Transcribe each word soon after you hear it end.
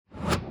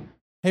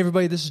Hey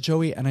everybody, this is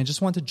Joey, and I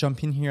just want to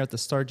jump in here at the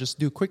start, just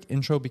do a quick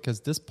intro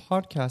because this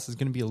podcast is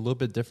going to be a little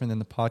bit different than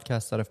the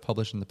podcasts that I've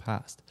published in the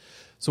past.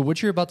 So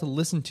what you're about to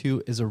listen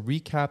to is a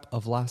recap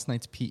of last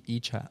night's PE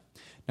chat.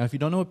 Now, if you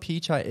don't know what PE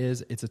chat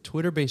is, it's a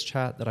Twitter-based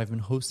chat that I've been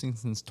hosting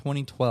since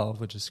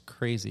 2012, which is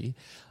crazy.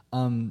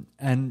 And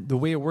the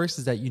way it works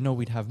is that,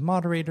 we'd have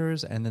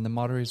moderators, and then the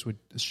moderators would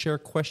share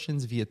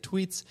questions via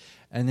tweets,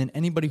 and then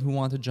anybody who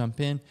wanted to jump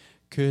in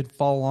could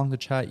follow along the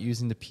chat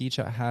using the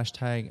PChat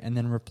hashtag and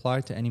then reply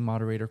to any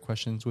moderator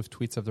questions with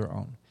tweets of their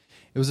own.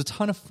 It was a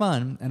ton of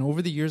fun, and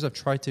over the years I've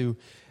tried to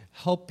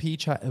help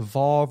PChat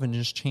evolve and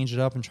just change it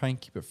up and try and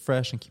keep it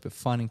fresh and keep it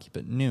fun and keep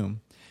it new.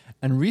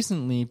 And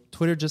recently,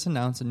 Twitter just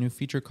announced a new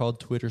feature called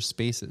Twitter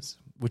Spaces,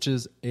 which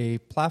is a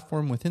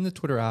platform within the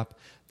Twitter app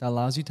that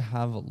allows you to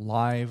have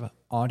live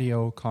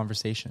audio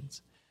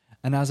conversations.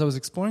 And as I was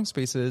exploring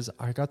Spaces,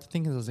 I got to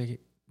thinking, I was like,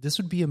 this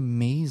would be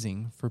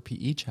amazing for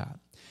PE chat.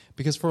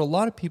 Because for a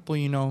lot of people,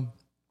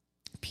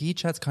 PE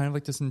chat's kind of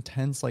like this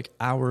intense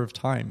hour of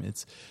time.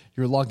 It's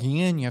you're logging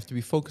in, you have to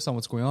be focused on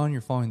what's going on,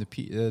 you're following the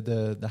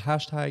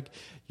hashtag,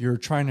 you're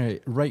trying to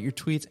write your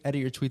tweets,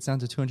 edit your tweets down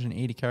to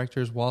 280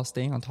 characters while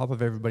staying on top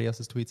of everybody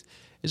else's tweets.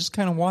 It's just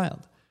kind of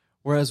wild.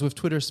 Whereas with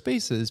Twitter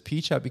Spaces,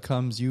 PE chat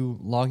becomes you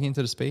logging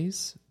into the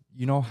space,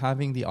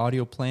 having the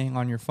audio playing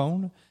on your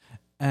phone,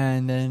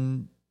 and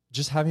then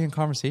just having a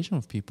conversation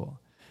with people.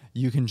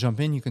 You can jump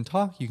in, you can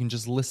talk, you can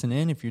just listen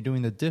in if you're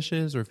doing the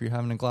dishes or if you're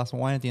having a glass of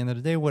wine at the end of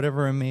the day,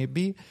 whatever it may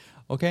be,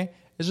 okay?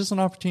 It's just an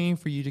opportunity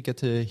for you to get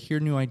to hear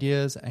new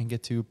ideas and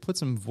get to put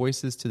some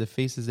voices to the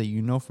faces that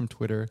you know from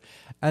Twitter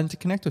and to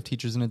connect with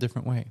teachers in a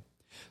different way.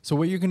 So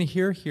what you're going to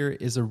hear here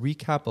is a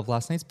recap of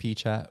last night's PE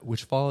chat,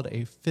 which followed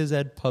a phys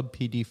ed pub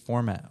PD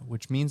format,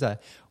 which means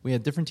that we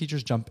had different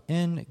teachers jump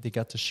in, they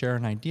got to share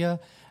an idea,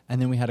 and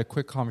then we had a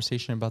quick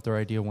conversation about their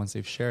idea once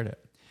they've shared it.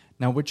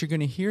 Now, what you're going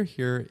to hear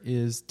here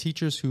is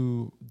teachers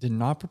who did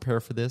not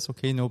prepare for this,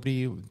 okay?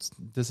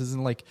 This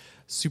isn't like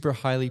super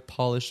highly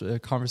polished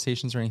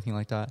conversations or anything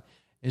like that.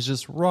 It's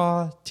just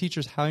raw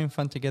teachers having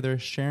fun together,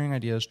 sharing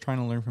ideas, trying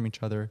to learn from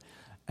each other,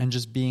 and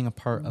just being a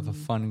part of a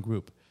fun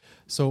group.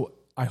 So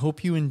I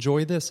hope you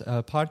enjoy this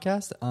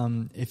podcast.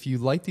 If you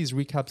like these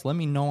recaps, let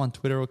me know on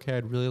Twitter, okay?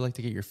 I'd really like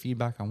to get your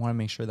feedback. I want to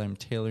make sure that I'm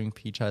tailoring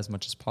PChat as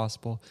much as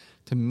possible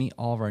to meet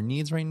all of our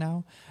needs right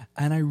now.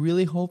 And I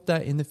really hope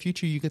that in the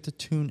future you get to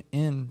tune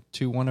in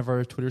to one of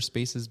our Twitter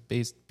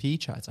Spaces-based PE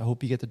chats. I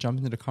hope you get to jump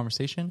into the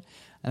conversation,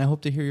 and I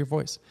hope to hear your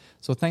voice.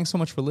 So thanks so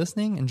much for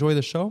listening. Enjoy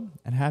the show,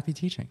 and happy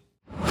teaching.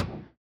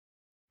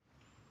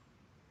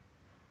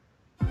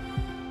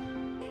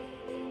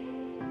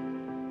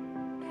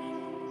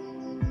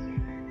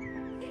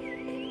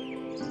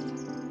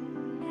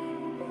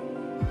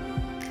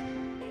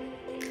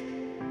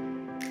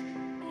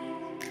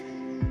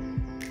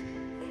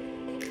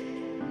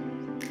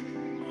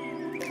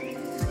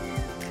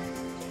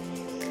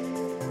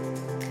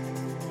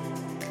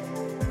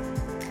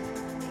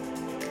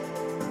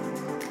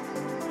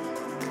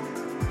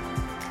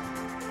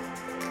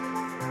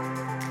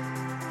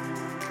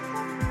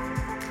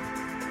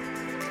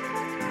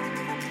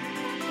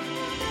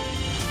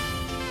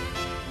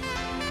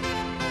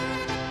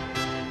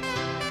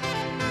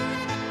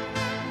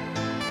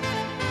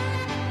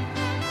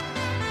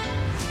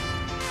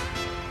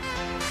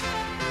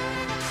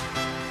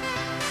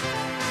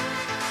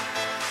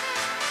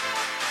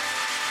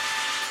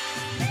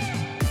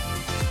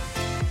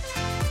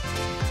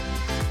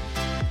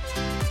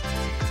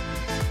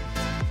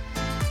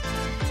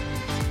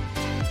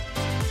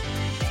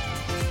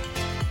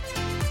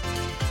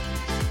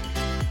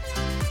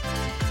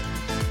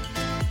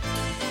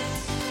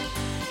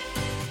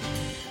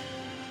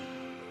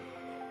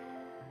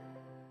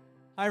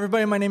 Hi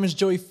everybody, my name is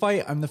Joey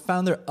Fight. I'm the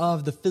founder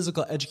of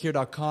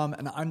thephysicaleducator.com,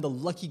 and I'm the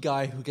lucky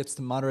guy who gets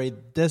to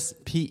moderate this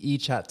PE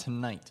chat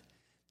tonight.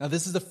 Now,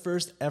 this is the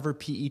first ever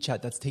PE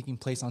chat that's taking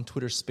place on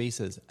Twitter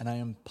Spaces, and I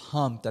am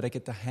pumped that I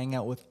get to hang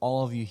out with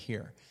all of you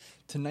here.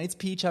 Tonight's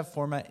PE chat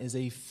format is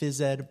a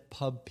phys ed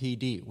pub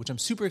PD, which I'm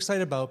super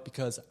excited about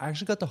because I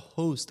actually got to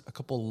host a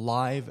couple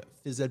live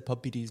phys ed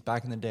pub PDs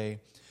back in the day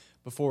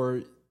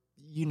before,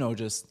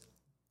 just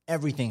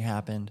everything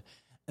happened,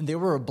 and they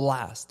were a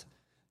blast.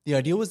 The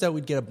idea was that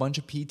we'd get a bunch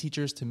of PE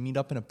teachers to meet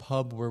up in a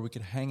pub where we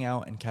could hang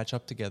out and catch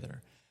up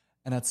together.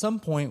 And at some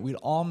point, we'd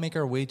all make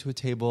our way to a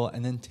table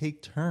and then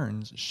take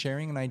turns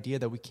sharing an idea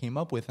that we came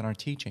up with in our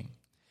teaching.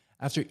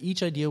 After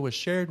each idea was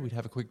shared, we'd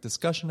have a quick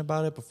discussion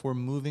about it before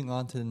moving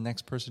on to the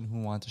next person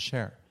who wanted to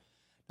share.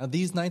 Now,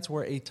 these nights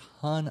were a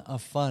ton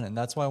of fun, and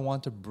that's why I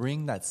want to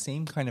bring that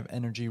same kind of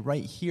energy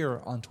right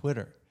here on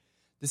Twitter.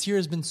 This year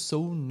has been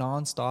so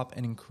nonstop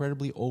and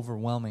incredibly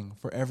overwhelming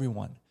for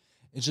everyone.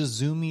 It's just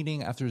Zoom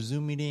meeting after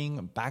Zoom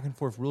meeting, back and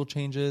forth rule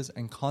changes,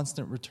 and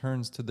constant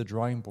returns to the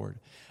drawing board.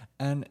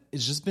 And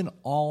it's just been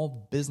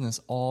all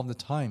business all the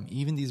time.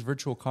 Even these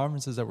virtual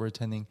conferences that we're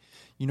attending,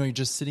 you're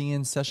just sitting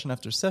in session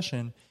after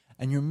session,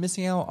 and you're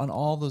missing out on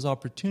all those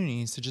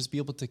opportunities to just be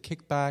able to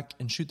kick back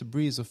and shoot the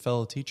breeze with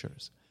fellow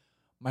teachers.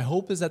 My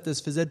hope is that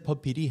this Phys Ed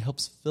Pub PD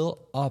helps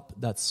fill up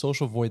that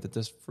social void that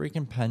this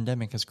freaking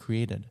pandemic has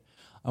created.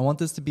 I want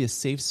this to be a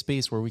safe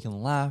space where we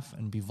can laugh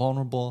and be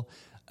vulnerable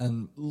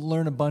and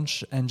learn a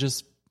bunch and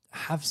just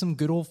have some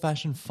good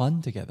old-fashioned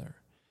fun together.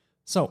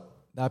 So,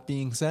 that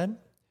being said,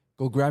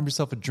 go grab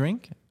yourself a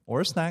drink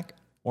or a snack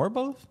or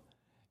both,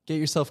 get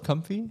yourself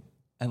comfy,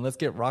 and let's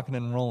get rocking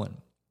and rolling.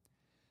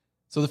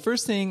 So the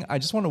first thing, I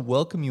just want to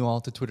welcome you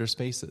all to Twitter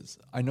Spaces.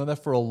 I know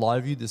that for a lot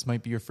of you, this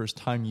might be your first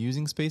time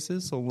using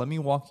Spaces, so let me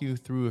walk you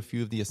through a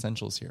few of the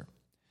essentials here.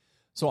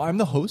 So I'm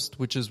the host,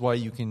 which is why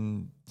you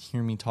can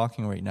hear me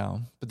talking right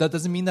now, but that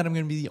doesn't mean that I'm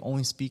going to be the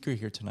only speaker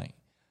here tonight.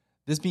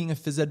 This being a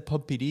Phys Ed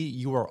Pub PD,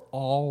 you are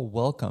all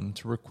welcome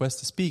to request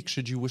to speak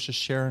should you wish to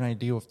share an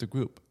idea with the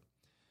group.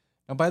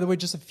 Now, by the way,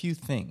 just a few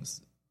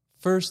things.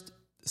 First,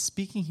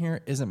 speaking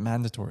here isn't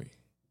mandatory.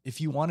 If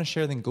you want to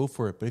share, then go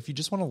for it. But if you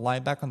just want to lie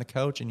back on the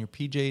couch in your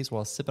PJs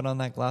while sipping on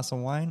that glass of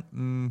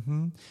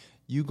wine,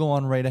 you go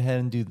on right ahead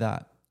and do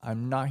that.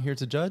 I'm not here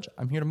to judge.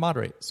 I'm here to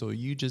moderate. So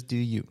you just do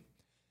you.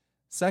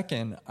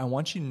 Second, I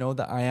want you to know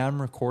that I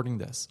am recording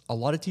this. A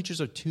lot of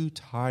teachers are too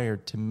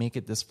tired to make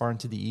it this far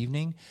into the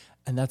evening,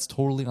 and that's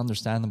totally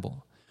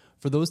understandable.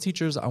 For those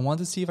teachers, I want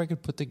to see if I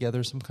could put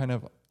together some kind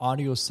of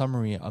audio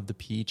summary of the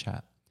PE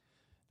chat.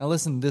 Now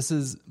listen, this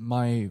is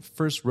my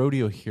first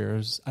rodeo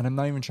here, and I'm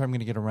not even sure I'm going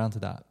to get around to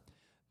that.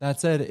 That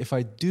said, if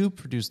I do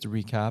produce the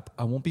recap,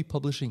 I won't be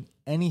publishing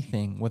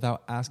anything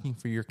without asking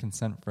for your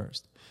consent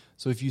first.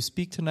 So if you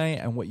speak tonight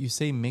and what you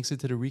say makes it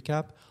to the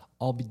recap,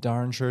 I'll be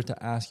darn sure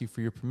to ask you for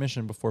your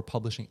permission before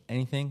publishing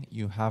anything.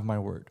 You have my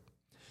word.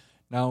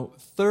 Now,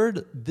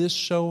 third, this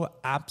show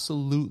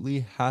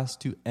absolutely has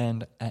to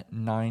end at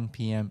 9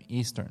 p.m.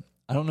 Eastern.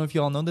 I don't know if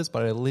you all know this,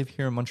 but I live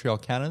here in Montreal,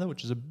 Canada,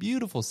 which is a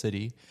beautiful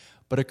city,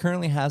 but it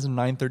currently has a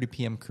 9:30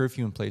 p.m.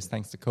 curfew in place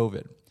thanks to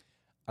COVID.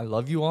 I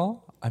love you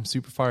all. I'm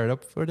super fired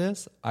up for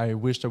this. I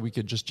wish that we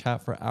could just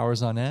chat for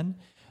hours on end,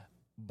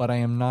 but I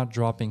am not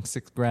dropping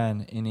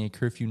 $6,000 in a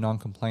curfew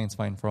non-compliance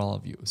fine for all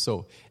of you.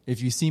 So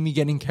if you see me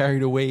getting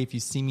carried away, if you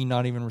see me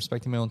not even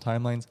respecting my own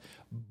timelines,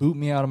 boot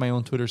me out of my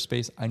own Twitter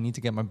space. I need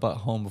to get my butt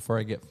home before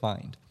I get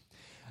fined.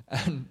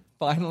 And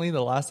finally,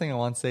 the last thing I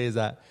want to say is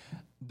that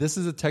this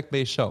is a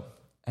tech-based show.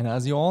 And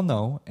as you all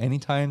know,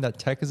 anytime that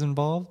tech is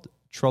involved,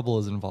 trouble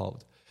is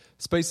involved.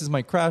 Spaces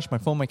might crash, my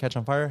phone might catch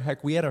on fire.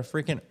 Heck, we had a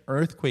freaking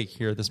earthquake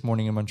here this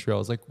morning in Montreal. It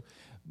was like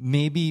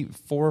maybe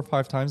 4 or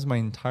 5 times in my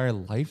entire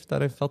life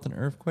that I felt an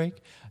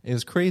earthquake. It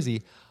was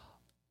crazy.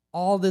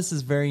 All this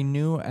is very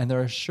new, and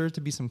there are sure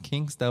to be some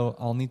kinks that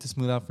I'll need to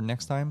smooth out for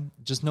next time.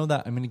 Just know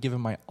that I'm going to give it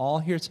my all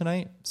here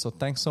tonight. So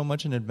thanks so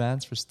much in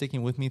advance for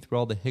sticking with me through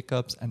all the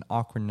hiccups and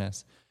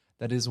awkwardness.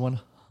 That is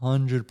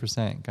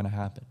 100% going to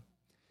happen.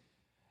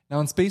 Now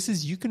in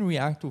Spaces, you can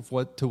react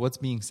to what's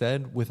being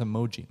said with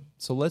emoji.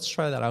 So let's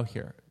try that out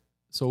here.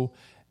 So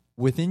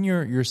within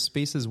your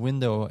Spaces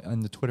window in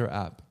the Twitter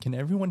app, can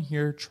everyone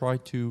here try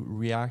to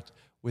react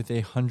with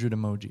 100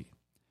 emoji?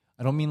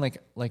 I don't mean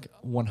like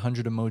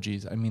 100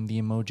 emojis. I mean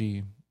the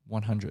emoji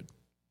 100.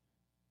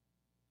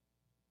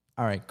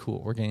 All right,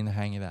 cool. We're getting the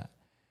hang of that.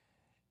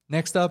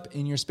 Next up,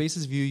 in your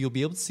Spaces view, you'll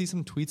be able to see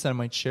some tweets that I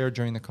might share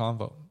during the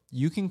convo.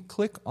 You can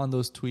click on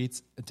those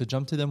tweets to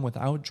jump to them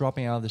without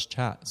dropping out of this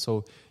chat.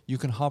 So you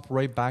can hop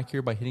right back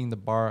here by hitting the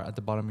bar at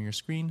the bottom of your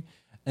screen.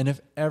 And if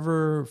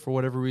ever, for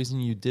whatever reason,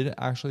 you did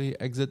actually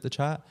exit the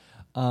chat,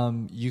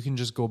 you can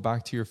just go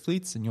back to your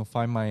fleets and you'll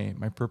find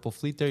my purple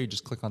fleet there. You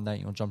just click on that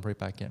and you'll jump right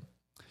back in.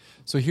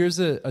 So here's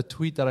a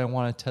tweet that I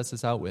want to test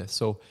this out with.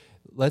 So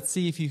let's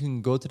see if you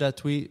can go to that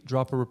tweet,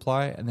 drop a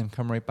reply, and then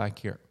come right back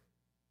here.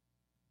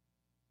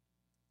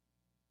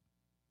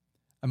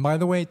 And by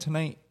the way,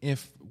 tonight,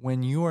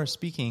 when you are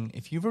speaking,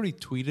 if you've already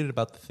tweeted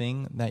about the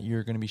thing that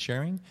you're going to be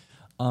sharing,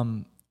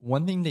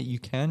 one thing that you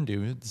can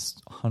do, this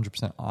is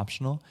 100%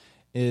 optional,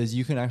 is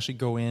you can actually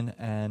go in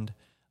and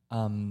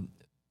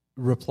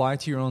reply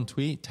to your own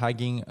tweet,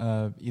 tagging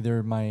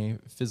either my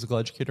Physical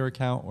Educator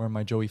account or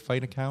my Joey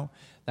Fight account.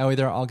 That way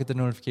there, I'll get the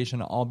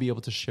notification. I'll be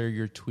able to share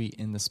your tweet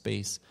in the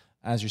space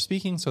as you're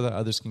speaking so that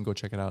others can go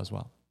check it out as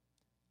well.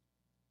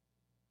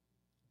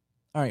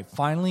 All right,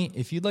 finally,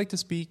 if you'd like to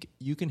speak,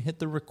 you can hit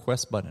the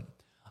request button.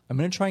 I'm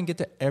going to try and get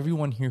to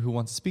everyone here who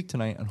wants to speak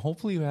tonight, and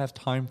hopefully you have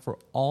time for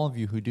all of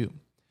you who do.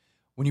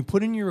 When you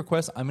put in your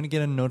request, I'm going to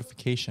get a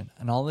notification,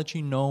 and I'll let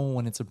you know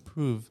when it's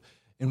approved,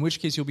 in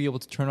which case you'll be able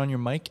to turn on your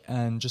mic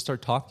and just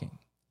start talking.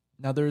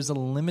 Now, there is a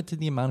limit to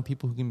the amount of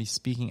people who can be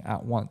speaking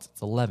at once.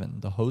 It's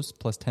 11, the host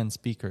plus 10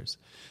 speakers.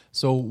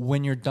 So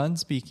when you're done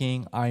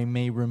speaking, I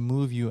may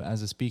remove you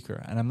as a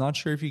speaker. And I'm not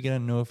sure if you get a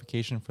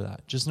notification for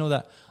that. Just know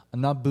that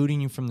I'm not booting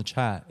you from the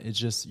chat. It's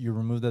just you're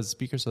removed as a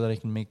speaker so that I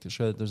can make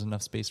sure that there's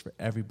enough space for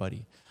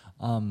everybody.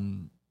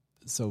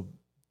 So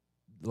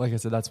like I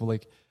said, that's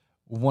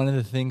one of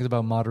the things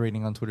about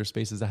moderating on Twitter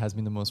Spaces that has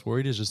me the most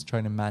worried is just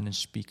trying to manage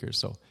speakers.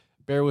 So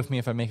bear with me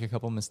if I make a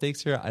couple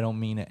mistakes here. I don't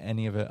mean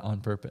any of it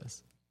on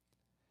purpose.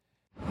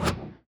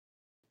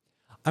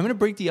 I'm going to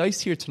break the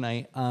ice here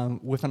tonight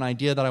with an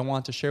idea that I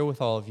want to share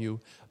with all of you,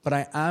 but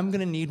I am going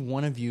to need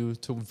one of you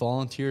to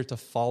volunteer to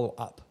follow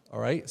up. All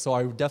right. So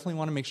I definitely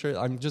want to make sure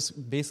I'm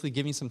just basically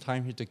giving you some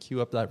time here to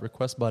queue up that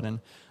request button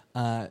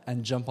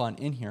and jump on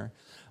in here.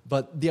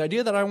 But the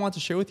idea that I want to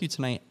share with you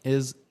tonight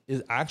is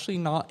actually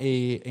not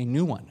a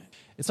new one.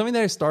 It's something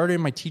that I started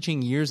in my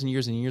teaching years and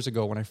years and years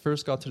ago when I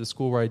first got to the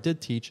school where I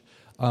did teach,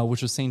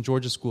 which was St.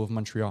 George's School of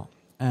Montreal.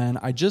 And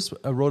I just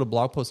wrote a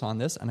blog post on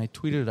this, and I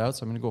tweeted it out,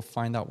 so I'm going to go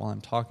find that while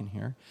I'm talking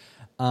here.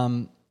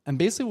 And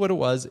basically what it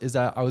was is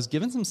that I was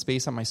given some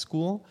space at my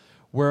school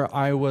where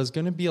I was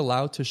going to be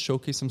allowed to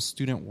showcase some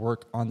student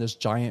work on this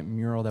giant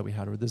mural that we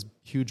had, or this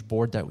huge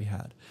board that we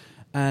had.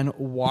 And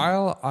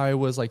while I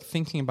was like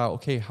thinking about,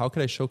 okay, how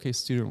could I showcase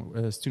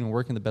student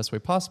work in the best way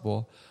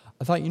possible,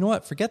 I thought, you know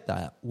what, forget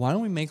that. Why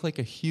don't we make like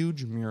a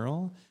huge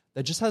mural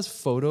that just has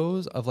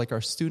photos of like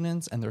our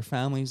students and their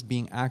families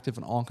being active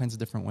in all kinds of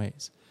different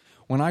ways.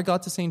 When I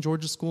got to St.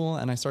 George's School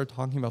and I started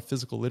talking about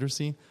physical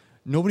literacy,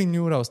 nobody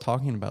knew what I was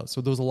talking about.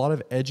 So there was a lot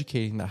of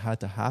educating that had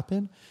to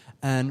happen.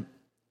 And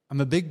I'm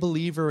a big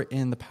believer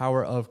in the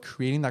power of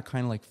creating that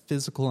kind of like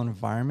physical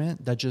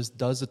environment that just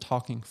does the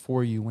talking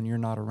for you when you're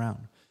not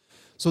around.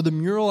 So the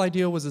mural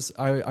idea was this,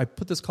 I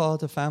put this call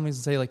out to families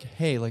and say like,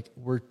 hey, like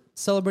we're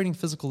celebrating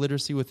physical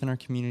literacy within our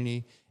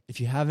community. If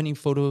you have any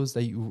photos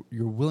that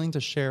you're willing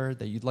to share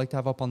that you'd like to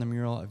have up on the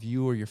mural of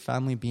you or your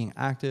family being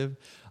active,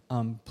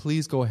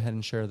 please go ahead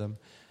and share them.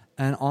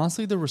 And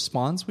honestly, the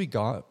response we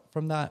got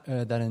from that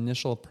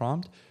initial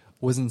prompt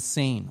was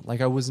insane.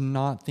 Like I was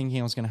not thinking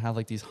I was going to have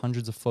like these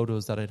hundreds of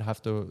photos that I'd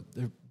have to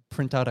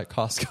print out at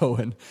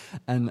Costco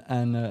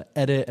and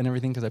edit and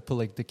everything because I put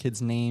like the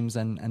kids' names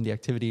and the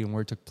activity and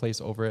where it took place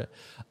over it.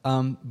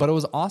 But it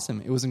was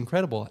awesome. It was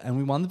incredible. And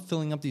we wound up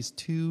filling up these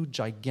 2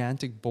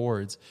 gigantic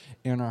boards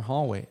in our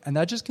hallway. And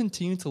that just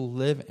continued to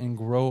live and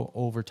grow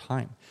over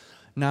time.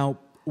 Now,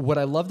 what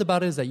I loved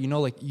about it is that, you know,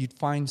 like you'd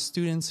find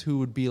students who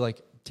would be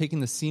like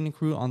taking the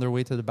scenic route on their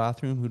way to the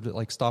bathroom, who'd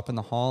like stop in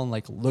the hall and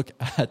like look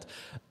at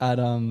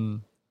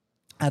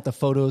the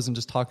photos and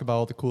just talk about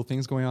all the cool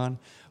things going on.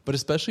 But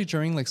especially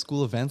during like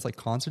school events, like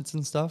concerts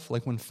and stuff,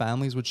 like when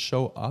families would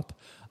show up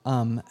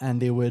and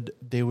they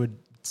would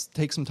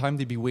take some time,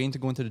 they'd be waiting to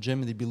go into the gym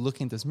and they'd be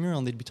looking at this mural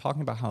and they'd be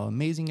talking about how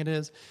amazing it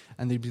is.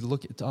 And they'd be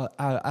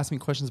asking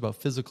questions about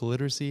physical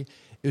literacy.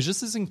 It was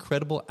just this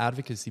incredible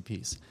advocacy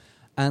piece.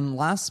 And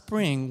last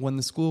spring, when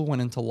the school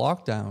went into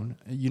lockdown,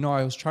 you know,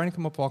 I was trying to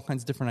come up with all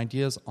kinds of different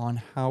ideas on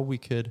how we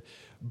could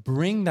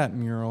bring that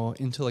mural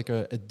into like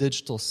a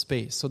digital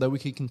space so that we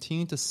could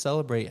continue to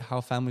celebrate how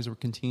families were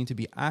continuing to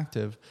be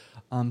active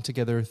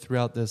together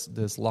throughout this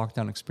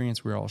lockdown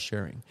experience we were all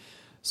sharing.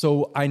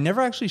 So I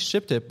never actually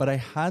shipped it, but I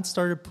had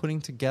started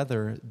putting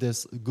together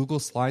this Google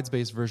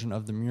Slides-based version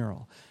of the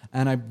mural.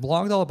 And I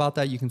blogged all about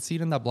that. You can see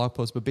it in that blog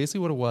post. But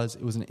basically what it was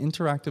an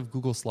interactive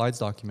Google Slides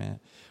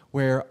document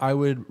where I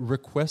would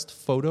request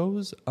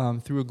photos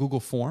through a Google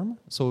form.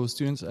 So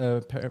students,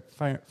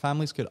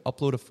 families could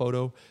upload a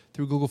photo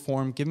through Google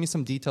form, give me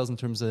some details in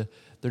terms of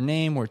their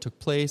name, where it took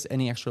place,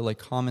 any extra like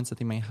comments that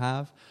they may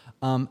have.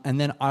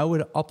 And then I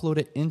would upload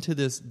it into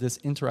this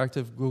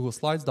interactive Google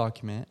Slides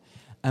document.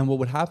 And what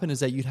would happen is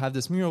that you'd have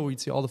this mural where you'd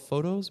see all the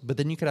photos, but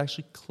then you could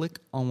actually click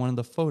on one of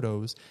the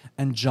photos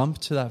and jump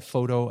to that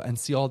photo and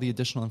see all the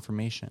additional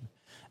information.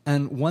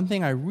 And one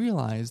thing I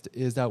realized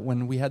is that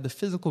when we had the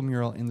physical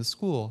mural in the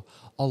school,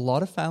 a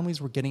lot of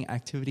families were getting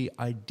activity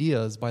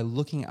ideas by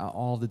looking at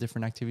all the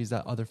different activities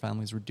that other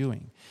families were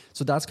doing.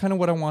 So that's kind of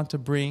what I want to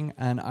bring,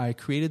 and I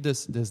created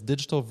this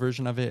digital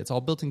version of it. It's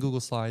all built in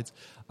Google Slides.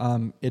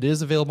 It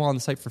is available on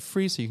the site for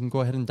free, so you can go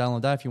ahead and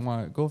download that if you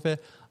want to go with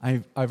it.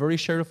 I've already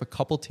shared with a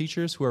couple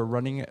teachers who are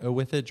running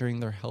with it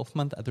during their health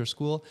month at their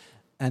school,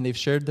 and they've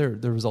shared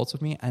their results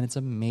with me, and it's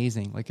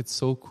amazing. Like, it's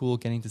so cool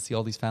getting to see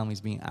all these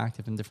families being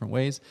active in different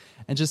ways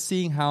and just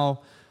seeing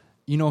how,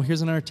 you know,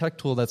 here's another tech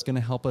tool that's going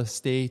to help us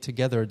stay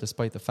together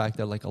despite the fact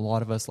that, like, a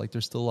lot of us, like,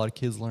 there's still a lot of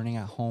kids learning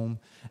at home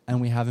and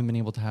we haven't been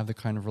able to have the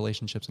kind of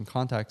relationships and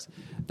contacts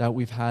that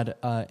we've had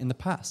in the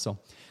past. So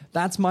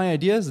that's my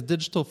idea, is a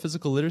digital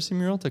physical literacy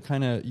mural to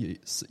kind of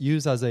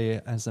use as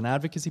an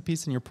advocacy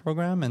piece in your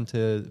program and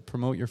to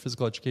promote your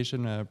physical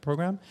education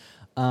program.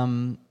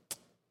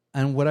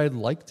 And what I'd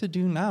like to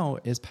do now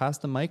is pass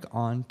the mic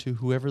on to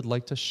whoever would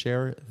like to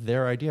share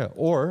their idea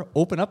or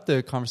open up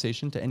the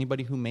conversation to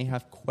anybody who may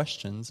have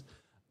questions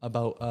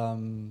about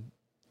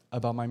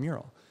my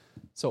mural.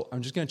 So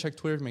I'm just going to check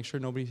Twitter to make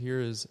sure nobody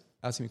here is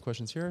asking me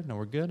questions here. No,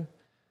 we're good.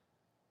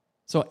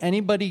 So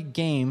anybody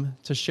game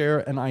to share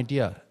an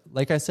idea?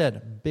 Like I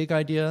said, big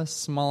idea,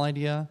 small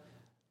idea.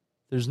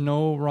 There's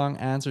no wrong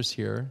answers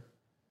here.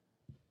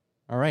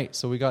 All right,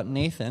 so we got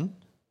Nathan.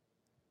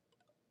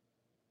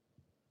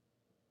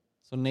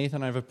 So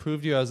Nathan, I've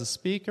approved you as a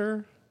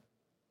speaker.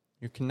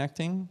 You're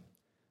connecting.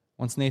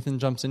 Once Nathan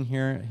jumps in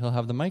here, he'll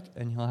have the mic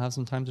and he'll have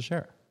some time to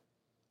share.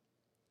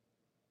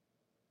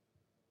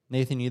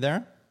 Nathan, you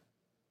there?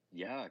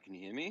 Yeah, can you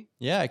hear me?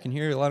 Yeah, I can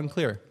hear you loud and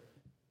clear.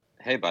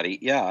 Hey, buddy.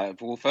 Yeah.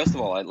 Well, first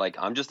of all,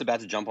 I'm just about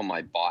to jump on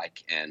my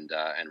bike and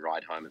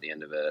ride home at the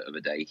end of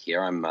a day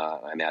here. I'm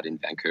out in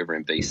Vancouver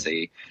in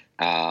BC.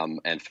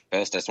 And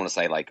first, I just want to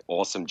say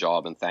awesome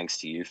job and thanks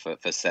to you for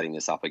setting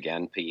this up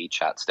again. PE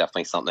chat's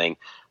definitely something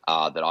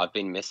that I've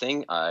been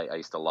missing. I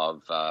used to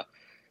love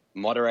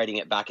moderating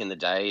it back in the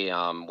day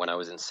when I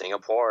was in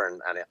Singapore,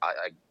 and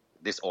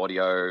this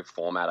audio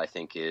format I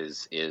think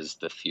is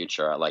the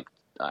future.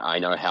 I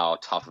know how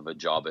tough of a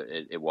job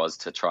it was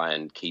to try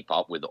and keep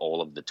up with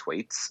all of the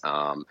tweets,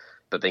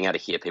 but being able to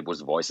hear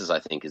people's voices I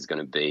think is going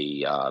to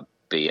be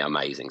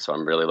amazing. So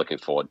I'm really looking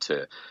forward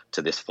to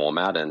this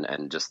format,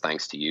 and just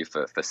thanks to you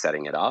for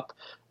setting it up.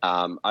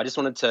 I just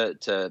wanted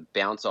to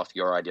bounce off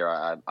your idea.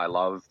 I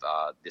love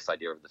this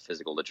idea of the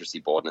physical literacy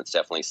board, and it's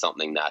definitely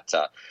something that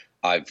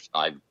I've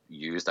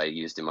used. I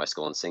used in my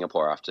school in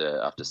Singapore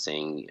after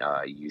seeing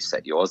you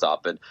set yours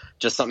up. But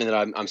just something that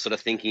I'm sort of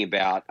thinking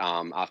about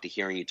after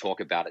hearing you talk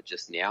about it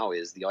just now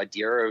is the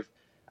idea of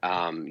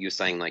you're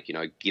saying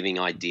giving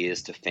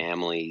ideas to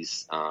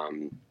families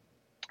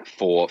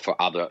for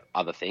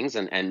other things,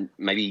 and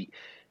maybe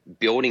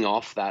building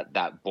off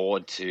that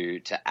board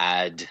to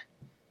add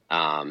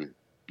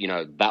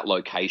that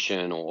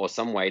location or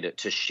some way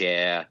to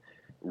share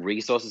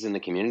resources in the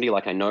community.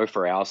 Like I know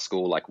for our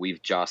school,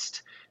 we've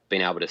just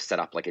been able to set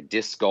up a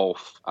disc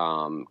golf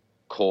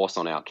course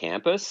on our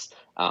campus.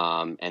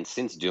 And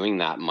since doing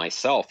that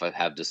myself, I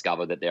have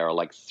discovered that there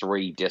are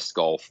 3 disc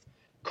golf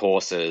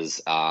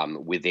courses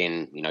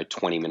within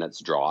 20 minutes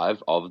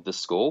drive of the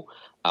school.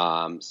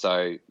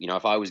 So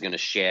if I was going to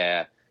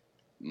share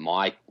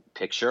my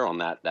picture on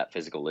that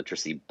physical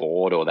literacy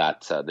board or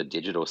that the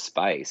digital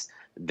space,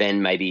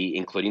 then maybe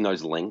including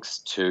those links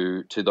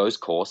to those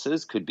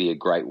courses could be a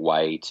great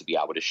way to be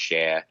able to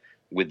share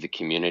with the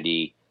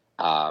community.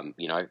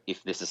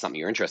 If this is something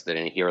you're interested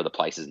in, here are the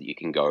places that you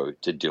can go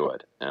to do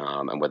it.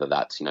 And whether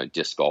that's,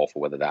 disc golf,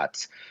 or whether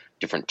that's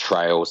different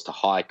trails to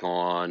hike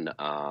on,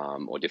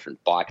 or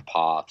different bike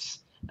paths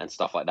and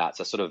stuff like that.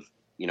 So sort of,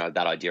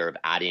 that idea of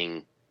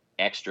adding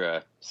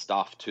extra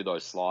stuff to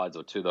those slides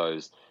or to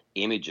those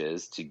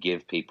images to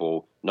give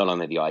people not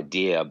only the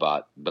idea,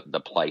 but the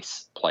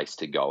place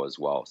to go as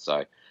well.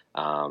 So,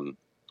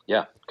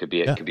 could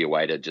be a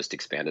way to just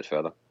expand it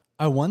further.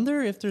 I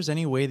wonder if there's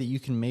any way that you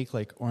can make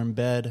or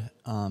embed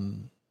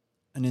an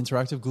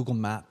interactive Google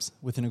Maps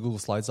within a Google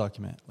Slides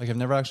document. I've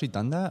never actually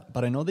done that,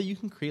 but I know that you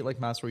can create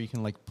maps where you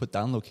can put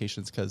down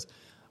locations, because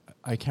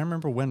I can't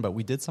remember when, but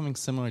we did something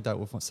similar like that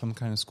with some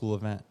kind of school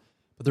event.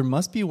 But there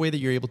must be a way that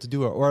you're able to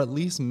do it, or at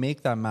least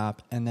make that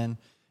map. And then,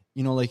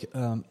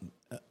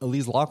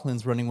 Elise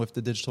Laughlin's running with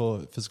the digital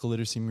physical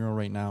literacy mural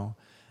right now.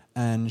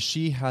 And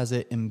she has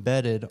it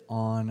embedded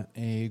on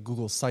a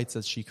Google Sites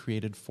that she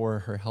created for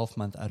her health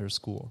month at her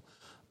school.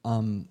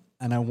 And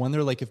I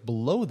wonder, if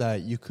below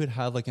that you could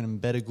have an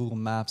embedded Google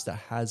Maps that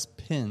has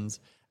pins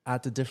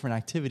at the different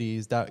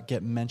activities that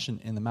get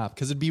mentioned in the map.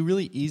 Because it'd be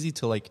really easy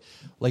to like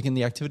in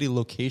the activity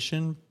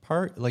location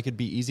part, it'd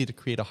be easy to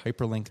create a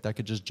hyperlink that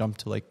could just jump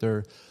to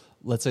their,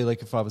 let's say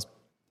if I was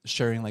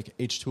sharing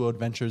H2O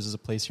Adventures is a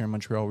place here in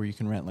Montreal where you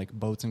can rent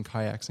boats and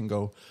kayaks and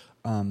go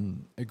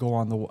on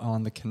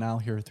the canal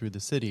here through the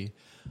city.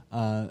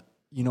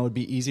 It'd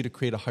be easy to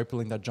create a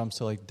hyperlink that jumps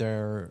to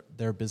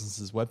their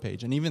business's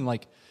webpage. And even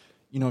if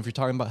you're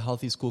talking about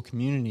healthy school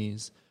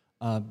communities,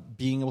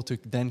 being able to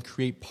then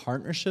create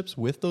partnerships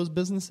with those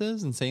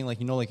businesses and saying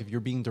if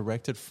you're being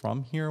directed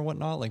from here or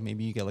whatnot,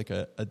 maybe you get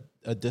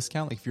a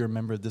discount if you're a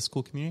member of this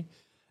school community.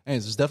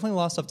 Anyways, there's definitely a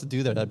lot of stuff to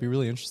do there. That'd be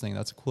really interesting.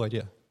 That's a cool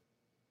idea.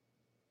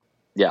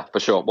 Yeah, for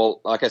sure. Well,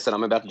 like I said,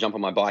 I'm about to jump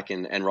on my bike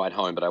and ride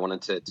home, but I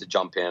wanted to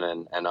jump in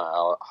and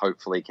I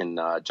hopefully can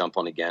jump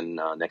on again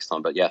next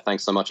time. But yeah,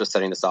 thanks so much for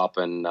setting this up.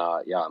 And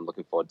I'm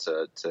looking forward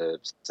to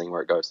seeing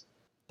where it goes.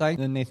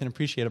 Thanks, Nathan.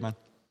 Appreciate it, man.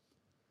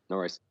 No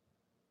worries.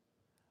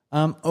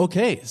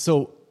 Okay,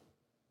 so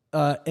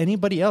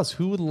anybody else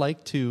who would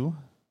like to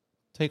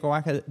take a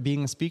whack at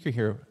being a speaker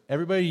here?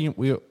 Everybody,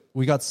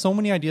 we got so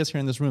many ideas here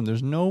in this room.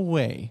 There's no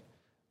way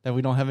that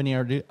we don't have any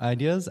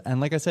ideas. And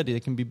like I said,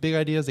 it can be big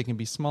ideas, they can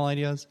be small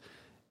ideas.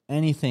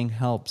 Anything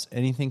helps.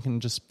 Anything can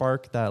just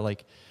spark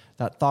that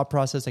that thought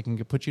process that can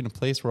put you in a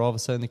place where all of a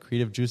sudden the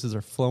creative juices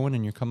are flowing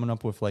and you're coming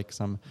up with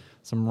some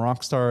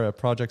rock star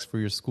projects for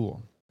your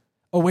school.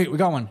 Oh wait, we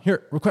got one.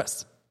 Here,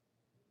 request.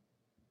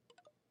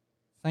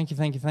 Thank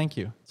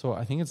you. So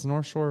I think it's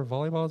North Shore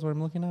Volleyball is what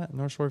I'm looking at.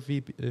 North Shore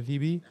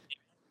VB.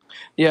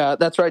 Yeah,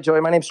 that's right,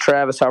 Joey. My name's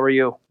Travis. How are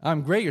you?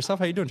 I'm great. Yourself?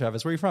 How you doing,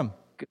 Travis? Where are you from?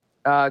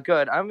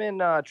 Good. I'm in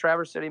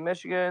Traverse City,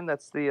 Michigan.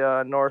 That's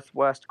the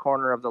northwest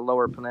corner of the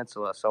Lower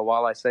Peninsula. So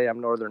while I say I'm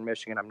Northern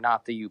Michigan, I'm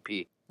not the UP.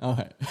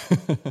 Okay.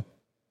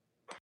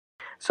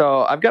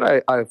 So I've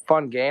got a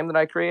fun game that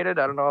I created.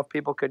 I don't know if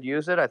people could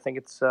use it. I think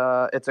it's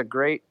a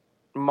great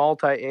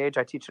multi-age.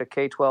 I teach at a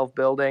K-12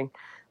 building.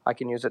 I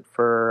can use it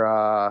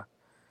for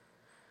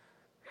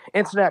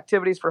instant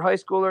activities for high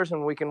schoolers,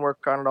 and we can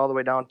work on it all the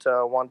way down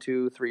to 1,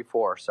 2, 3,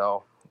 4.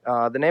 So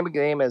the name of the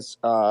game is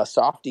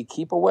Softy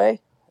Keep Away.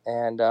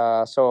 And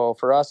so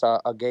for us,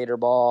 a gator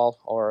ball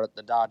or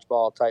the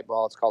dodgeball type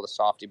ball, it's called a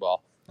softy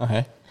ball.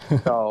 Okay.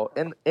 So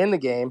in the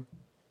game,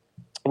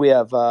 we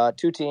have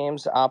two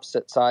teams,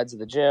 opposite sides of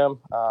the gym.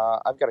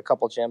 I've got a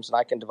couple gyms, and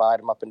I can divide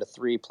them up into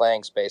 3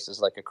 playing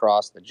spaces, like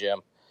across the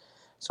gym.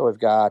 So we've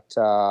got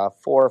 4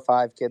 or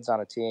 5 kids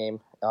on a team.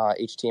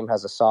 Each team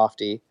has a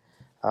softie.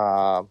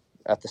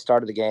 At the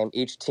start of the game,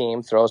 each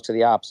team throws to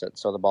the opposite,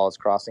 so the ball is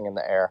crossing in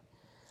the air.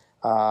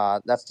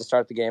 That's to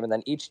start the game, and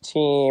then each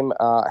team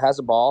has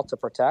a ball to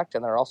protect,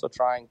 and they're also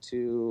trying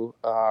to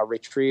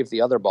retrieve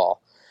the other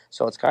ball.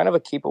 So it's kind of a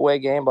keep away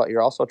game, but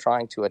you're also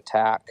trying to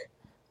attack,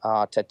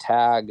 to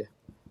tag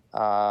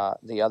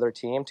the other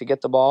team to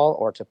get the ball,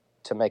 or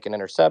to make an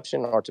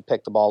interception, or to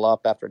pick the ball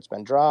up after it's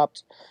been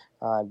dropped.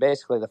 And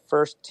basically, the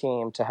first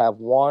team to have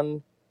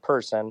one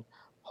person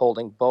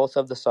holding both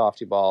of the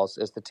softie balls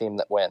is the team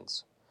that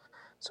wins.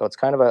 So it's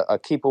kind of a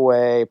keep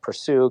away,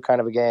 pursue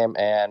kind of a game,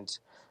 and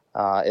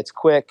it's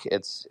quick.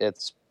 It's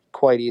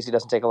quite easy. It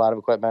doesn't take a lot of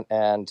equipment,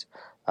 and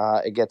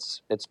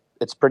it's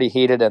pretty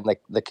heated, and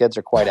the kids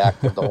are quite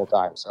active the whole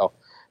time. So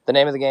the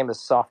name of the game is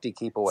Softie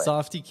Keep Away.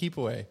 Softie Keep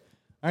Away.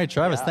 All right,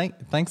 Travis. Yeah.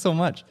 Thanks so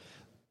much.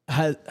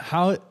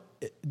 How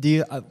do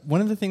you?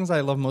 One of the things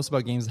I love most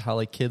about games is how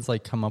like kids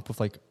like come up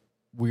with like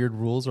weird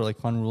rules or like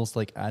fun rules to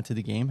like add to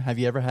the game. Have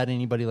you ever had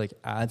anybody like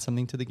add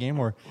something to the game,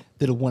 or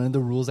did one of the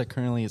rules that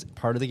currently is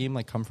part of the game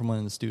like come from one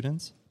of the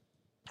students?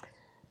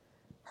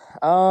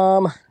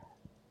 Well,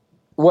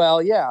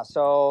 yeah.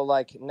 So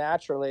like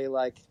naturally,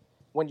 like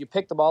when you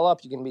pick the ball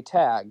up, you can be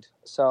tagged.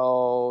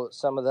 So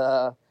some of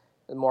the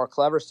more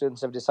clever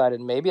students have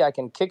decided maybe I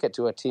can kick it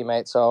to a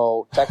teammate.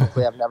 So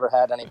technically I've never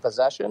had any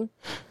possession,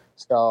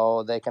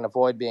 so they can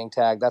avoid being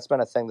tagged. That's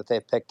been a thing that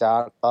they've picked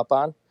up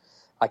on.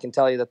 I can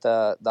tell you that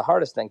the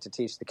hardest thing to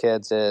teach the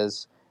kids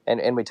is,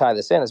 and we tie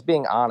this in, is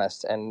being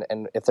honest. And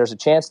if there's a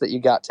chance that you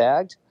got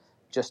tagged,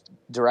 just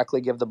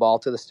directly give the ball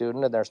to the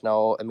student, and there's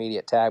no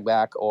immediate tag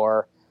back,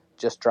 or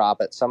just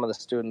drop it. Some of the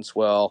students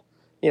will,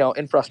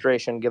 in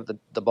frustration, give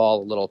the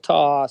ball a little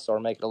toss, or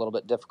make it a little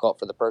bit difficult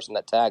for the person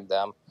that tagged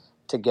them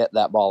to get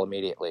that ball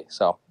immediately.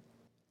 So,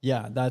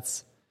 yeah, I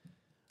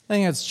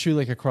think that's true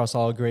like across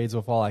all grades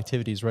with all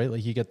activities, right?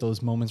 Like you get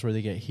those moments where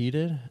they get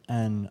heated,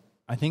 and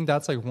I think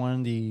that's like one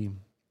of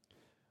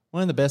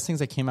the best things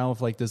that came out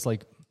with like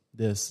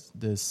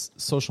this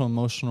social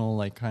emotional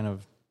like kind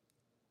of,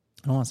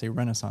 I don't want to say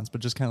renaissance,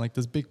 but just kind of like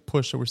this big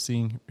push that we're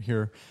seeing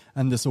here,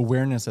 and this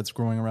awareness that's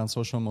growing around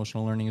social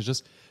emotional learning is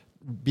just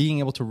being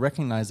able to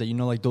recognize that,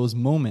 like those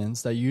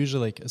moments that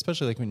usually like,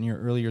 especially like in your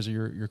early years of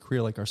your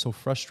career, like are so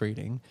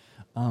frustrating.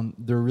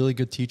 They're really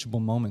good teachable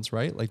moments,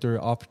 right? Like there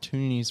are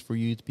opportunities for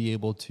you to be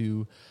able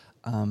to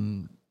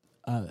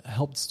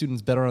help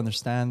students better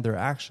understand their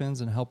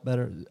actions and help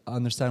better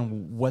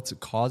understand what's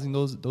causing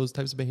those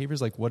types of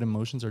behaviors, like what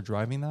emotions are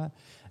driving that,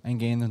 and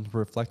getting them to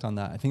reflect on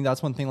that. I think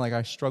that's one thing like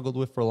I struggled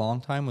with for a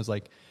long time, was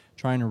like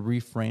trying to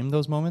reframe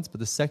those moments. But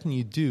the second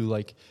you do,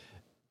 like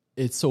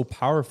it's so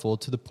powerful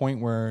to the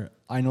point where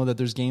I know that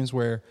there's games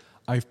where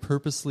I've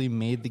purposely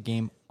made the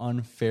game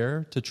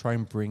unfair to try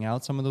and bring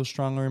out some of those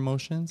stronger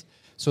emotions,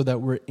 so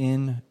that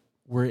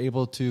we're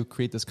able to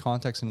create this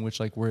context in which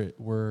like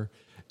we're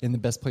in the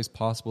best place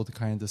possible to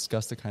kind of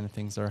discuss the kind of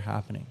things that are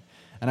happening.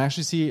 And I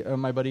actually see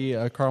my buddy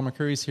Carl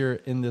McCurry's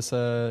here in this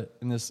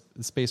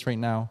space right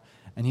now,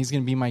 and he's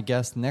going to be my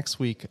guest next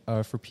week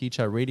for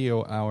P-Chat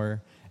Radio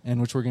Hour,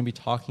 in which we're going to be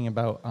talking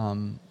about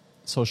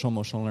social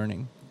emotional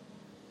learning.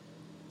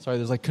 Sorry,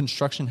 there's like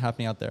construction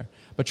happening out there.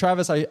 But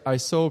Travis, I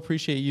so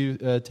appreciate you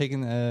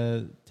taking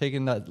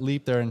that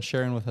leap there and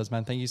sharing with us,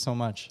 man. Thank you so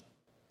much.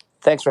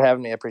 Thanks for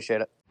having me. I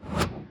appreciate it.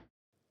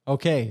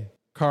 Okay,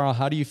 Carl,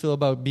 how do you feel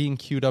about being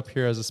queued up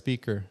here as a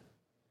speaker?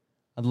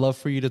 I'd love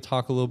for you to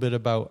talk a little bit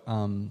about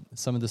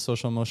some of the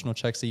social emotional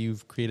checks that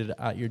you've created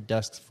at your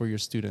desks for your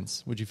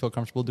students. Would you feel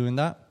comfortable doing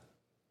that?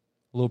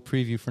 A little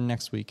preview for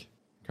next week.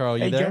 Carl,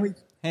 you there? Joey.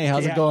 Hey,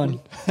 how's it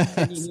going?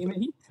 Can you hear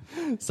me?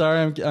 Sorry,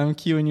 I'm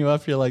queuing you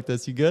up here like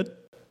this. You good?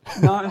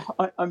 No,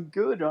 I'm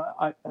good.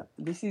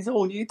 This is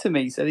all new to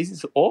me, so this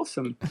is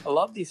awesome. I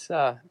love this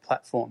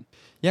platform.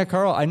 Yeah,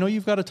 Carl, I know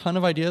you've got a ton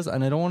of ideas,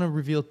 and I don't want to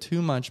reveal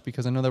too much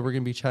because I know that we're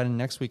going to be chatting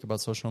next week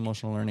about social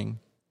emotional learning.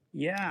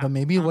 Yeah. But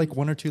maybe like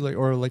one or two,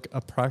 or like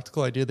a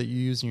practical idea that you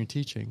use in your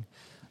teaching.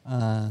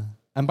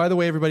 And by the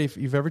way, everybody, if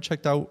you've ever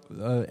checked out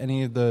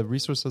any of the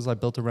resources I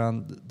built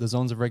around the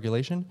zones of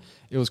regulation,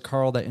 it was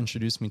Carl that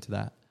introduced me to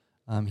that.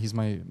 He's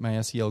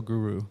my SEL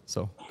guru.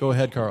 So go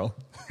ahead, Carl.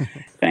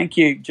 Thank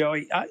you,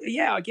 Joey.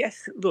 I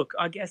guess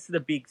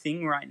the big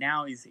thing right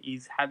now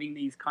is having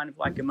these kind of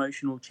like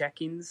emotional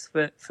check-ins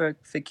for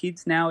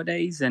kids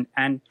nowadays,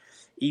 and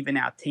even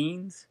our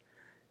teens.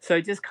 So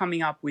just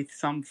coming up with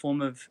some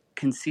form of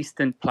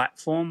consistent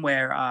platform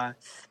where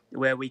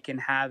we can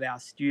have our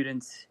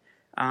students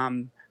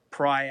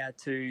prior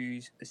to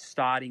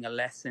starting a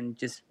lesson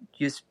just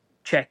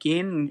check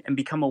in and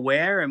become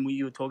aware. And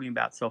we were talking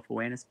about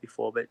self-awareness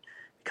before, but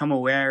become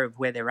aware of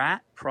where they're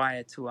at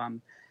prior to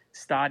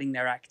starting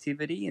their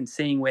activity, and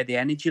seeing where the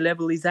energy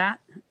level is at,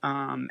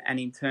 and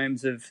in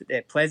terms of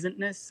their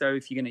pleasantness. So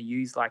if you're going to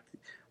use like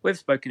we've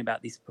spoken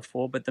about this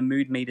before, but the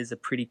mood meter is a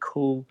pretty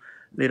cool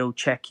little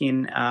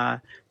check-in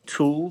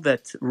tool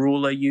that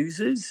Ruler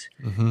uses.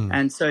 Mm-hmm.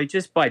 And so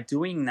just by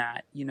doing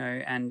that, you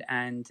know, and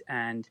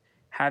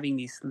having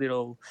this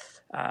little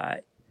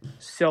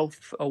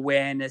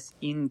self-awareness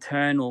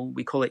internal,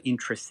 we call it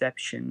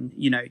introception,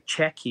 you know,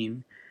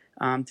 check-in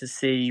to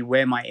see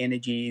where my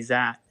energy is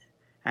at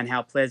and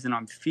how pleasant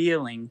I'm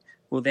feeling,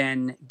 will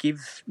then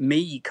give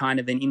me kind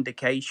of an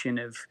indication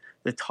of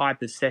the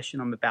type of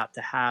session I'm about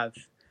to have,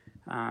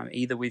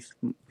 either with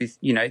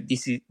you know,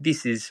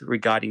 this is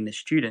regarding the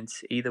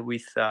students, either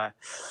with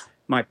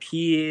my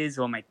peers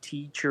or my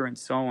teacher and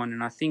so on.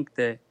 And I think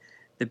the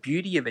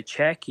beauty of a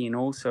check-in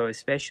also,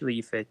 especially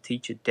if a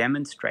teacher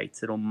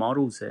demonstrates it or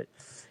models it,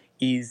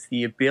 is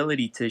the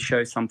ability to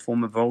show some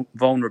form of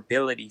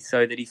vulnerability,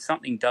 so that if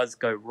something does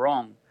go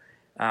wrong,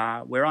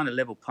 we're on a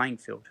level playing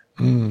field.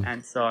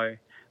 And so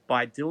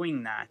by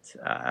doing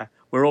that,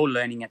 we're all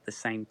learning at the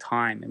same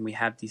time, and we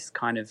have this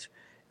kind of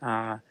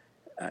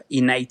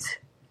innate,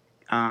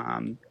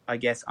 I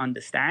guess,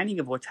 understanding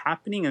of what's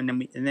happening,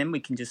 and then we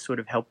can just sort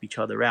of help each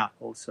other out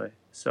also.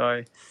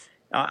 So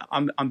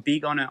I'm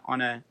big on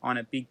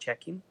a big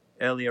check-in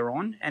earlier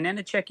on, and then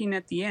a check-in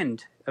at the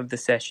end of the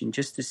session,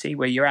 just to see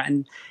where you're at.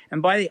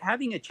 And by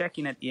having a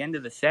check-in at the end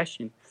of the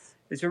session,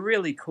 it's a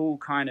really cool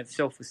kind of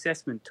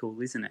self-assessment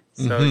tool, isn't it?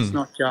 So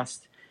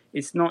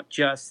it's not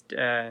just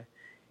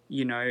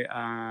you know,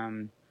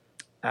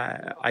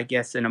 I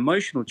guess an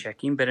emotional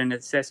check-in, but an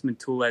assessment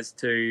tool as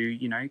to,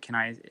 you know,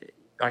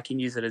 I can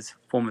use it as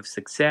a form of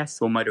success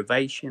or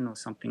motivation or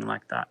something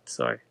like that.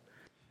 So.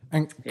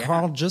 And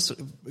Carl, just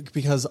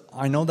because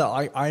I know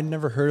that I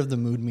never heard of the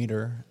mood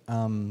meter,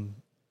 and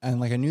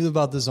like I knew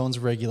about the zones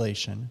of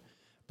regulation,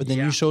 but then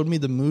you showed me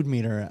the mood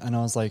meter, and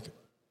I was like,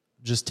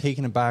 just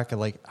taken aback at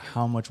like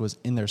how much was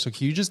in there. So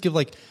can you just give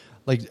like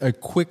a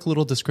quick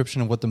little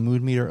description of what the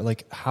mood meter,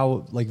 like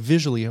how, like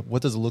visually,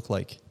 what does it look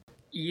like?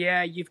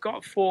 Yeah, you've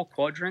got 4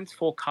 quadrants,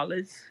 4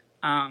 colors.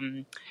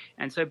 And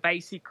so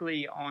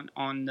basically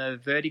on the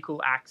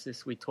vertical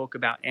axis, we talk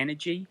about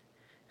energy.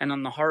 And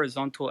on the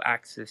horizontal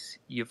axis,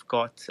 you've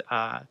got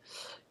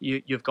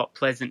you've got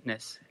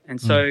pleasantness. And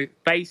so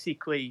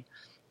basically,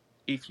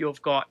 if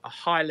you've got a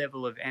high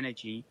level of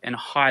energy and a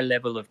high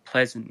level of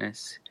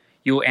pleasantness,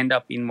 you'll end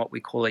up in what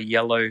we call a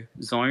yellow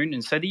zone.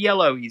 And so the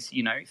yellow is,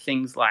 you know,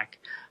 things like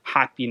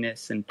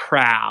happiness and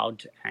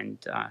proud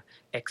and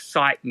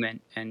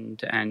excitement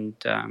and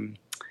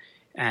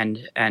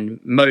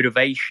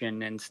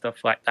motivation and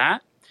stuff like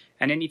that.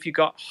 And then if you've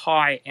got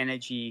high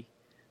energy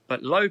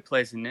but low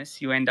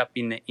pleasantness, you end up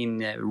in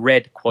the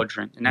red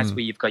quadrant, and that's where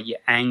you've got your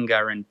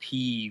anger and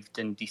peeved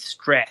and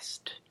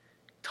distressed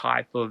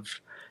type of,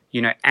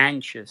 you know,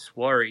 anxious,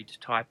 worried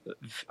type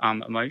of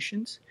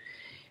emotions.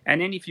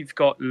 And then if you've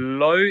got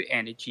low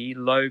energy,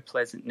 low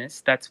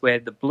pleasantness, that's where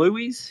the blue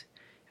is.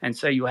 And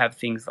so you have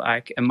things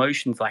like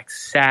emotions like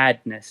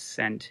sadness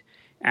and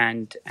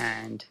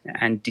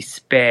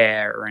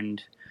despair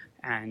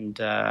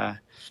and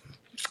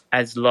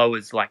as low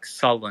as like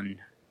sullen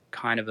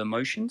kind of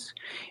emotions.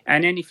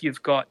 And then if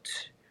you've got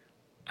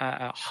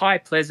high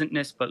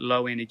pleasantness but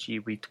low energy,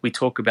 we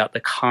talk about the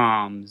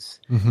calms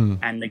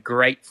and the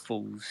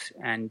gratefuls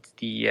and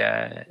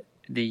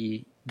the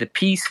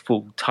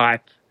peaceful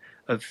type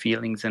of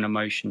feelings and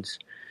emotions.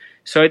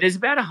 So there's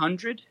about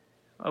 100,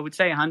 I would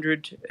say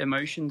 100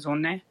 emotions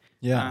on there.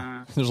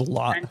 Yeah, there's a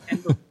lot.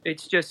 And look,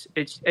 it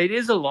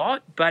is a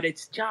lot, but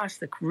it's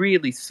just a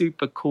really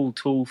super cool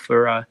tool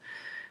for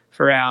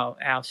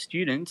our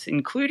students,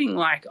 including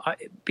like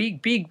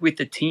big with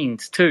the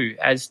teens too,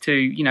 as to,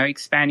 you know,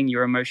 expanding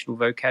your emotional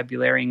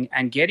vocabulary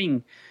and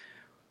getting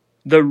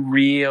the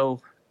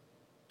real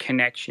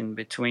connection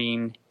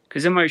between,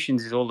 because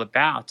emotions is all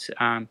about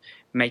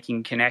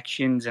making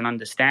connections and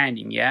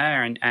understanding,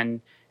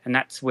 and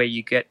that's where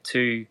you get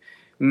to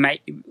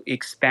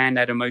expand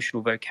that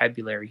emotional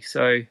vocabulary.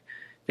 So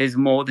there's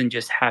more than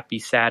just happy,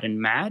 sad,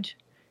 and mad.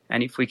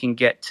 And if we can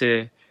get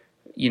to,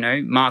 you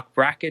know, Mark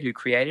Brackett, who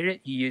created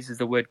it, he uses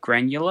the word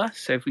granular.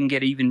 So if we can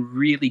get even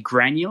really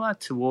granular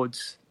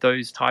towards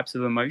those types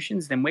of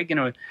emotions, then we're going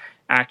to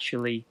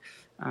actually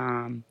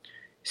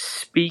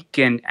speak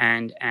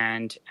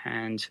and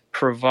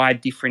provide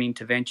different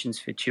interventions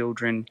for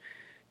children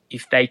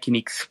if they can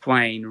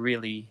explain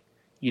really,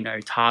 you know,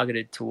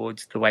 targeted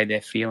towards the way they're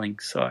feeling.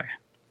 So,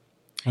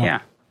 yeah.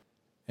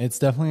 It's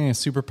definitely a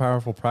super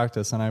powerful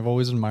practice, and I've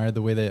always admired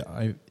the way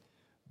that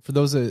for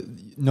those that,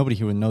 nobody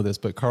here would know this,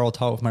 but Carl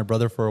taught with my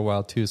brother for a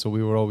while too, so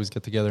we would always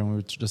get together and we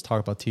would just talk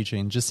about teaching,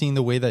 and just seeing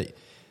the way that,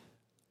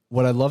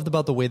 what I loved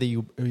about the way that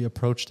you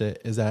approached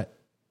it is that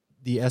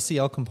the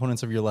SEL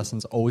components of your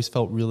lessons always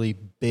felt really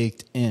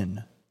baked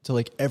in to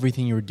like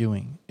everything you were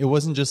doing. It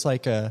wasn't just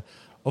like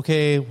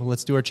okay, well,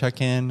 let's do our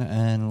check-in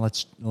and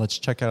let's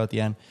check out at the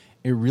end.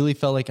 It really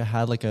felt like it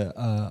had like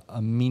a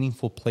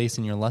meaningful place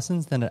in your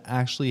lessons, that it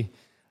actually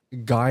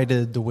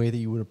guided the way that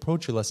you would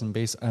approach your lesson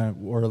based,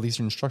 or at least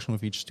your instruction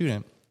with each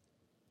student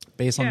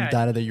based on the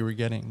data that you were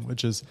getting,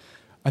 which is,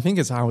 I think,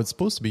 is how it's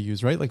supposed to be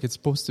used, right? Like it's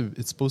supposed to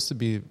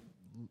be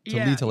to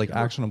lead to like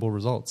actionable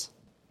results.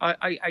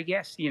 I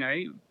guess,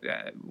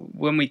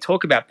 when we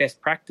talk about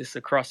best practice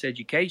across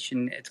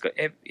education,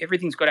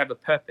 everything's got to have a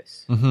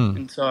purpose. Mm-hmm.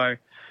 And so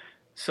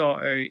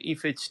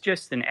if it's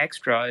just an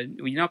extra,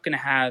 we're not going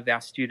to have our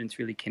students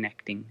really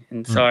connecting.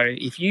 And so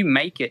if you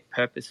make it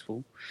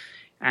purposeful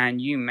and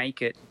you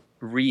make it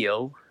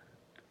real,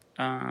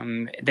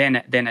 then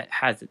it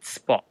has its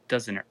spot,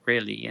 doesn't it,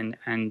 really?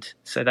 And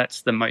so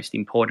that's the most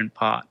important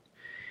part.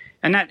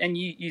 And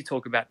you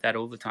talk about that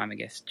all the time, I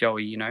guess,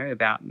 Joey,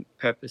 about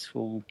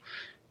purposeful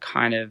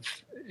kind of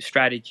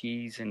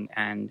strategies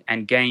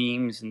and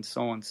games and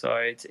so on. So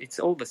it's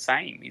all the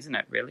same, isn't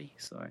it, really?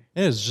 So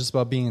it is just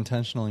about being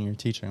intentional in your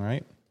teaching,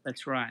 right?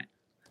 That's right.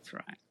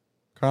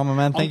 Carl, my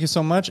man, thank you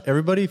so much.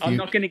 Everybody, I'm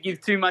not going to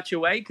give too much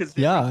away because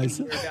hear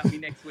about me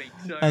next week.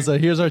 So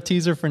here's our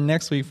teaser for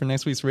next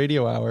week's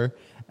radio hour.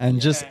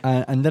 And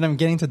and then I'm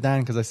getting to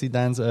Dan because I see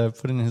Dan's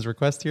put in his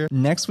request here.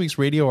 Next week's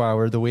radio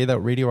hour, the way that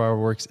radio hour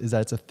works is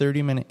that it's a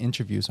 30-minute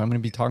interview. So I'm going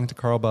to be talking to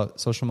Carl about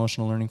social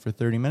emotional learning for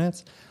 30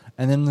 minutes.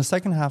 And then in the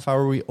second half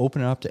hour, we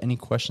open it up to any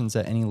questions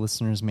that any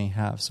listeners may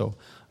have. So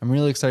I'm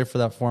really excited for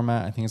that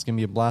format. I think it's going to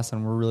be a blast,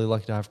 and we're really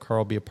lucky to have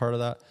Carl be a part of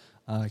that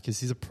because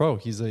he's a pro.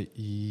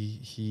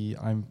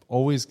 I'm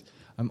always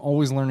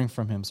learning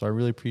from him. So I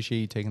really appreciate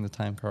you taking the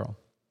time, Carl.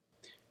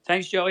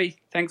 Thanks, Joey.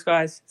 Thanks,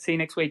 guys. See you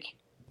next week.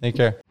 Take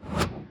care.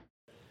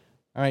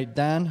 All right,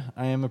 Dan,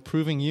 I am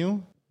approving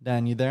you.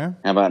 Dan, you there?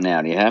 How about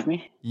now? Do you have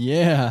me?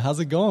 Yeah. How's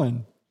it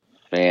going?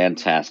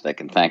 Fantastic,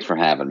 and thanks for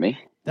having me.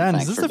 Dan,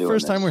 is this the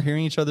first time we're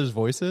hearing each other's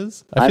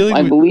voices?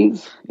 I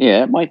believe,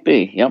 yeah, it might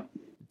be. Yep.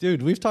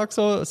 Dude, we've talked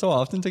so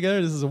often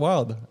together. This is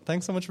wild.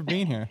 Thanks so much for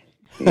being here.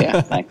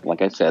 Yeah,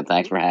 like I said,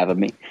 thanks for having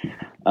me.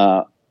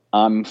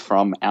 I'm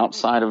from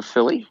outside of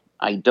Philly.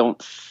 I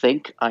don't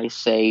think I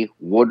say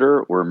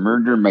wooder or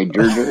murder my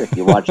dirger if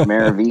you watch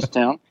Mayor of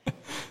Easttown.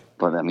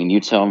 But, I mean, you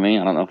tell me.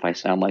 I don't know if I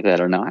sound like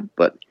that or not.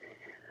 But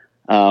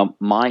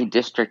my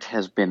district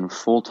has been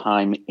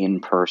full-time in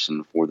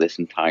person for this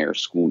entire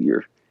school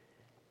year.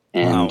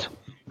 And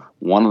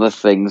one of the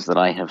things that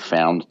I have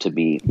found to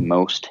be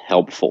most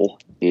helpful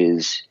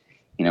is,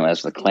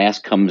 as the class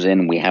comes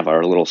in, we have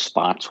our little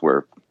spots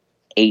where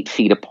 8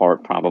 feet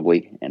apart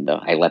probably, and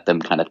I let them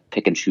kind of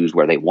pick and choose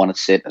where they want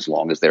to sit as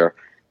long as they're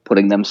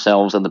putting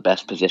themselves in the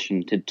best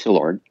position to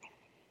learn.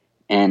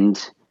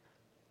 And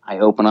I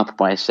open up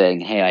by saying,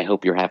 hey, I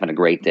hope you're having a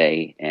great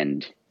day,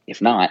 and if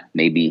not,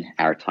 maybe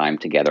our time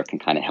together can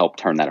kind of help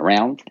turn that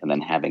around. And then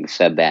having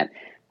said that,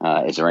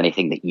 is there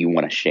anything that you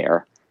want to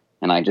share?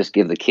 And I just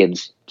give the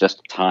kids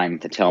just time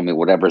to tell me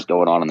whatever's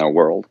going on in their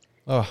world.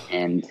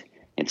 And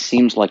it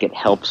seems like it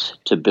helps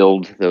to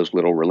build those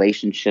little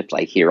relationships.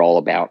 I hear all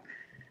about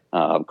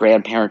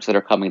grandparents that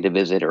are coming to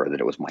visit, or that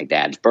it was my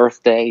dad's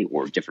birthday,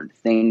 or different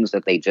things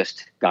that they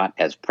just got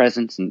as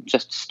presents, and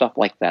just stuff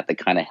like that that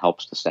kind of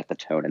helps to set the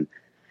tone and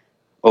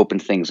open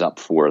things up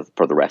for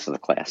the rest of the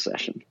class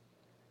session.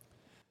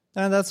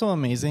 That's so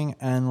amazing.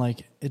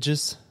 And it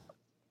just,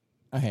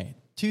 okay,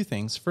 2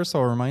 things. First of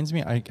all, it reminds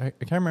me, I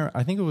can't remember,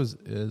 I think it was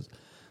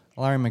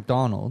Larry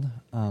McDonald,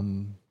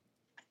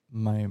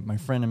 my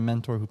friend and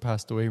mentor who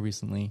passed away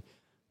recently,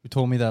 who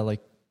told me that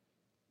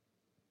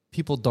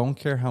people don't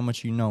care how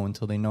much you know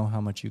until they know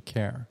how much you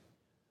care.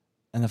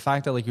 And the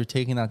fact that you're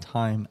taking that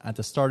time at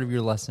the start of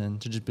your lesson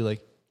to just be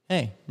like,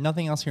 hey,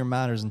 nothing else here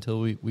matters until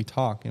we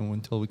talk and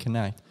until we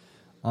connect.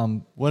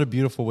 What a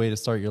beautiful way to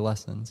start your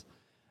lessons.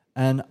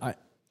 And I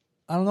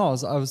don't know,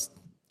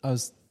 I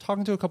was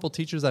talking to a couple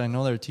teachers that I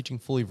know that are teaching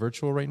fully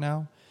virtual right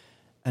now,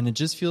 and it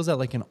just feels that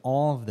in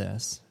all of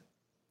this,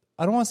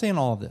 I don't want to say in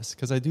all of this,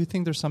 because I do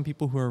think there's some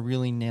people who are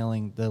really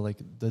nailing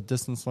the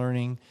distance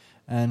learning,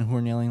 and who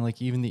are nailing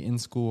even the in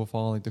school with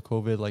all the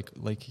COVID,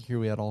 like here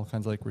we had all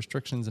kinds of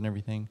restrictions and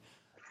everything.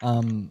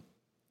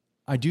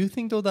 I do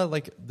think though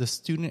that the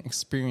student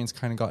experience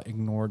kind of got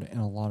ignored in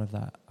a lot of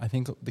that. I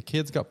think the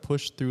kids got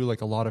pushed through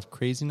a lot of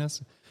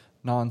craziness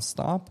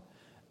nonstop.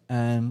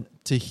 And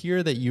to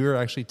hear that you're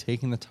actually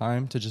taking the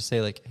time to just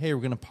say hey, we're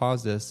going to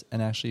pause this and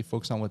actually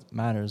focus on what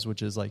matters,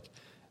 which is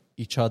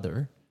each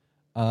other.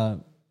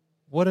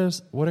 What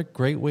a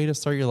great way to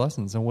start your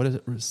lessons, and what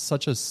is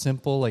such a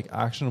simple,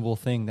 actionable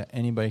thing that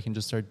anybody can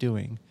just start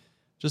doing,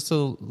 just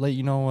to let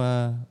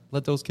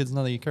let those kids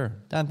know that you care.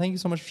 Dan, thank you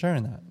so much for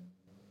sharing that.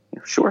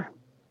 Sure.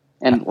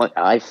 And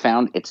I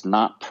found it's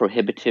not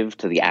prohibitive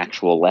to the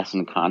actual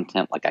lesson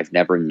content. I've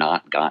never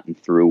not gotten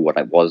through what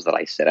it was that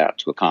I set out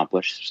to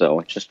accomplish. So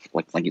it's just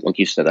like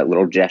you said, that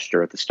little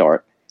gesture at the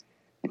start,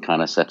 it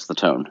kind of sets the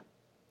tone.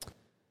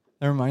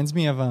 That reminds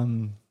me of I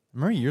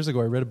remember years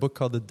ago I read a book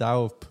called The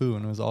Tao of Pooh,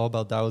 and it was all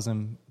about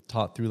Taoism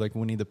taught through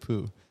Winnie the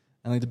Pooh.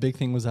 And the big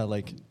thing was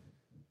that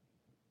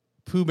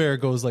Pooh Bear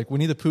goes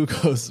Winnie the Pooh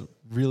goes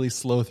really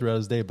slow throughout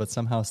his day, but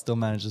somehow still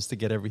manages to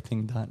get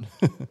everything done.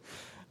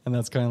 And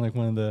that's kind of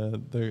one of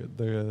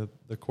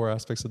the core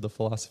aspects of the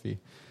philosophy.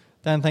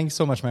 Dan, thank you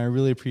so much, man. I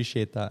really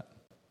appreciate that.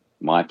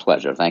 My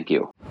pleasure. Thank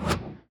you.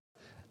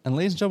 And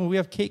ladies and gentlemen, we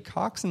have Kate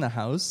Cox in the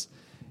house.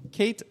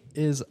 Kate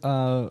is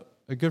a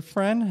good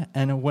friend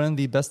and one of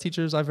the best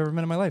teachers I've ever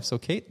met in my life. So,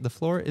 Kate, the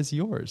floor is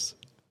yours.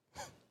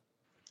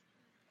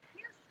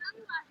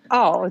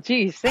 Oh,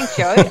 geez. Thanks,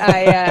 Joey.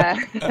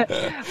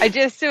 I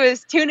just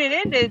was tuning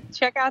in to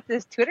check out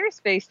this Twitter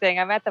space thing.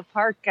 I'm at the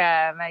park.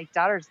 My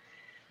daughter's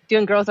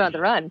doing Girls on the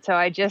Run. So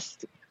I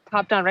just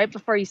popped on right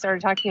before you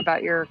started talking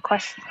about your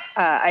quest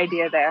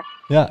idea there.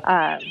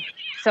 Yeah.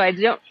 So I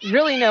don't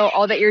really know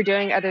all that you're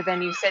doing other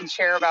than you said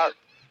share about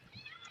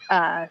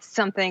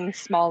something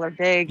small or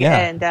big. Yeah.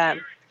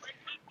 And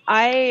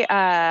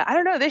I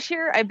don't know. This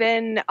year I've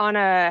been on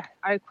a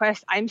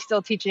quest. I'm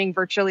still teaching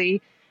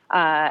virtually.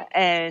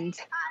 And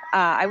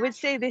I would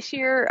say this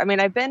year, I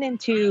mean, I've been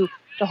into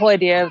the whole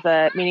idea of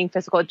the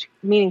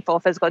meaningful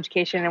physical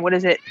education and what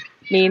does it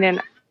mean?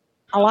 And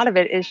a lot of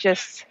it is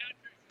just,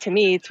 to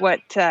me, it's what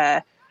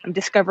I'm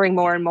discovering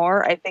more and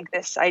more. I think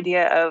this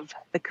idea of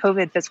the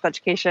COVID physical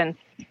education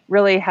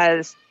really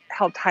has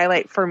helped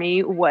highlight for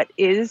me what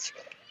is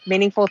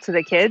meaningful to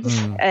the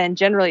kids. And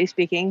generally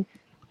speaking,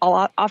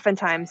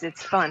 oftentimes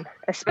it's fun,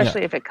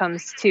 especially if it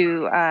comes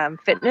to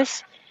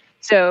fitness.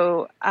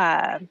 So,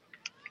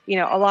 you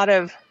know, a lot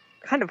of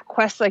kind of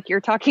quests like you're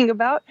talking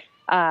about,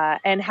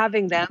 and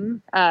having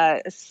them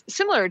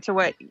similar to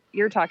what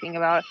you're talking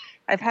about.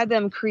 I've had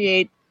them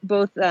create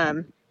both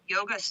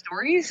yoga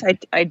stories.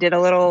 I did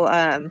a little,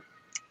 I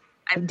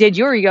did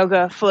your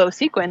yoga flow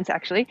sequence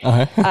actually.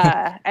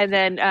 And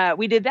then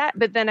we did that,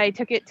 but then I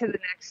took it to the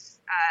next,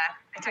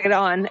 I took it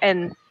on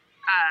and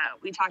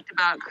we talked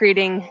about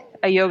creating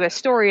a yoga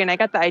story. And I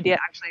got the idea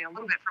actually a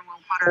little bit from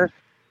Will Potter a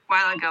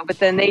while ago, but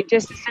then they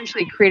just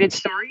essentially created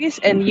stories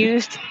and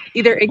used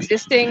either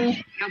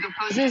existing yoga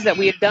poses that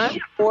we had done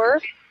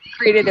or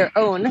created their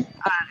own.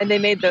 And they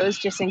made those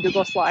just in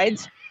Google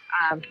Slides.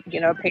 You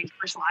know, page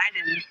per slide,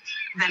 and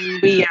then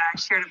we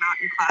shared them out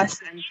in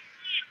class, and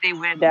they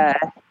would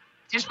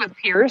just with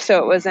peers, so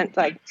it wasn't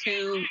like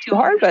too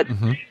hard, but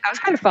that was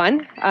kind of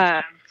fun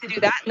to do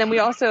that. And then we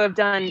also have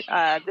done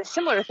the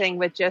similar thing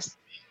with just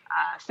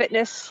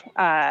fitness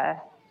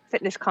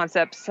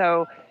concepts.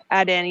 So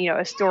add in, you know,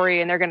 a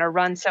story, and they're going to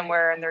run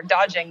somewhere, and they're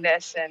dodging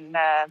this, and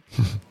I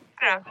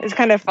don't know, it's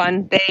kind of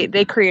fun.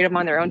 They create them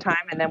on their own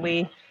time, and then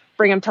we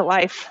bring them to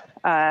life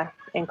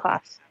in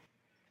class.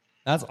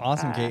 That's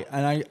awesome, Kate.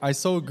 And I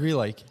so agree.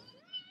 Like,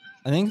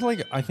 I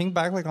think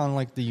back like on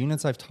like the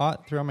units I've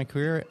taught throughout my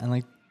career, and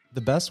like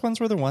the best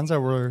ones were the ones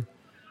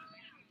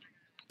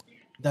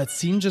that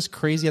seemed just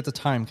crazy at the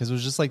time, because it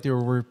was just like they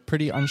were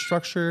pretty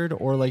unstructured,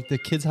 or like the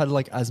kids had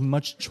like as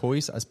much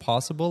choice as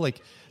possible. Like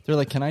they're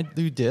like, can I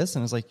do this?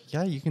 And it's like,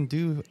 yeah, you can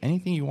do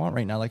anything you want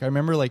right now. Like I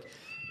remember like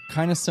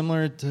kind of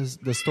similar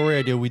to the story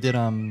idea, we did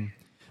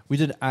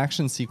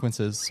action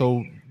sequences.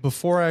 So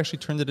before I actually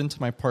turned it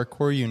into my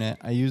parkour unit,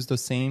 I used the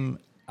same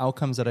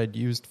outcomes that I'd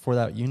used for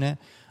that unit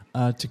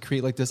to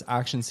create like this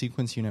action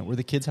sequence unit where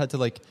the kids had to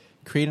like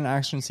create an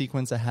action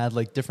sequence that had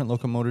like different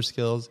locomotor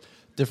skills,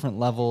 different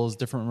levels,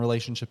 different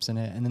relationships in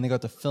it. And then they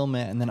got to film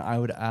it. And then I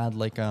would add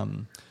like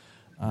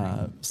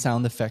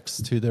sound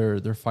effects to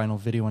their final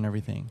video and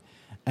everything.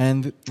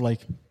 And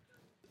like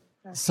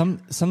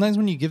sometimes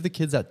when you give the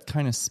kids that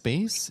kind of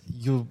space,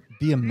 you'll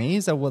be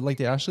amazed at what like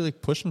they actually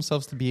like push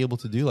themselves to be able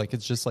to do. Like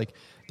it's just like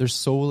they're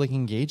so like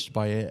engaged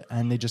by it,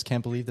 and they just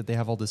can't believe that they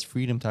have all this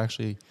freedom to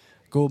actually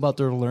go about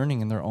their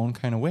learning in their own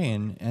kind of way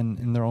and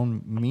in their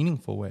own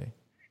meaningful way.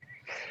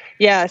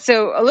 Yeah,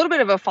 so a little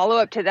bit of a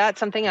follow-up to that,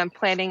 something I'm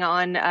planning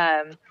on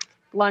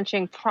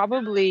launching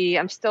probably,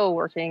 I'm still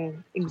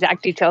working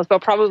exact details,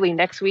 but probably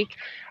next week,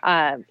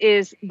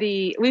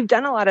 we've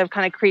done a lot of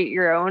kind of create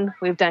your own.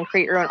 We've done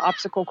create your own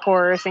obstacle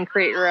course and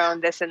create your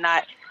own this and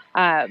that.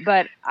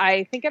 But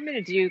I think I'm going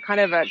to do kind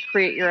of a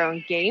create your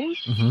own game.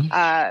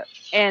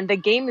 And the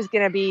game is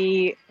going to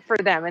be for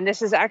them. And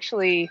this is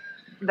actually,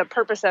 the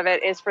purpose of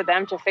it is for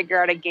them to figure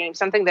out a game,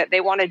 something that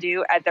they want to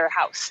do at their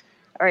house.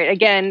 All right.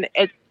 Again,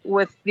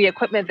 with the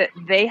equipment that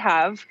they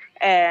have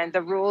and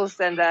the rules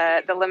and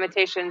the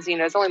limitations, you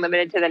know, it's only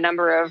limited to the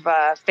number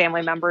of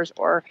family members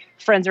or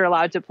friends are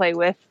allowed to play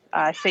with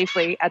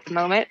safely at the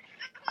moment.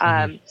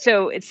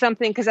 So it's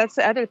something, because that's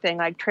the other thing,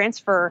 like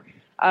transfer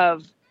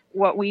of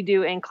what we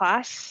do in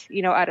class,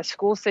 you know, at a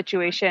school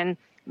situation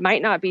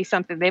might not be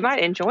something, they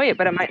might enjoy it,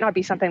 but it might not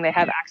be something they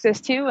have access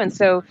to. And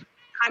so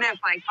kind of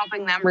like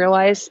helping them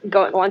realize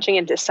launching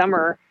into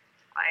summer,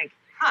 like,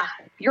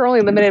 you're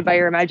only limited by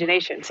your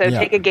imagination. So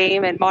take a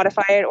game and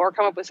modify it or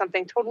come up with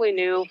something totally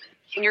new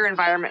in your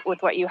environment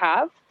with what you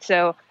have.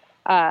 So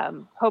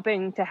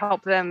hoping to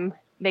help them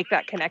make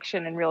that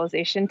connection and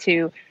realization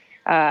to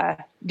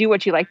do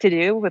what you like to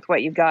do with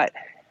what you've got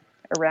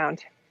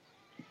around.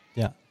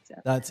 Yeah. So.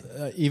 That's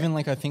even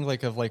like, I think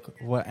like of like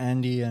what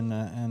Andy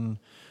and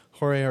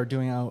Jorge are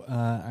doing out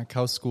at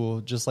Cow School,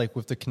 just like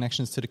with the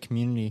connections to the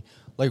community.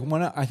 Like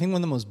I think one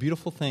of the most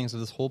beautiful things of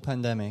this whole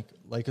pandemic,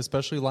 like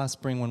especially last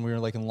spring when we were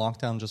like in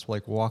lockdown, just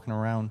like walking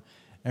around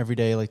every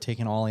day, like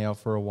taking Ollie out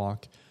for a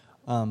walk,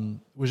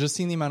 was just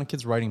seeing the amount of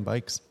kids riding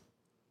bikes.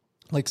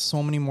 Like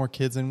so many more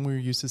kids than we were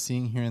used to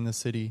seeing here in the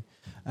city.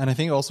 And I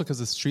think also because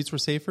the streets were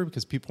safer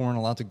because people weren't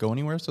allowed to go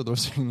anywhere, so there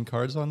was any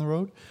cars on the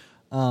road.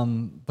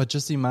 But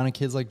just the amount of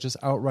kids like just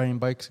out riding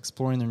bikes,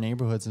 exploring their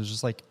neighborhoods, is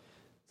just like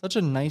such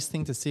a nice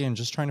thing to see, and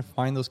just trying to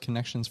find those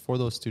connections for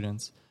those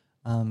students.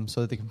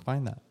 so that they can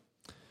find that.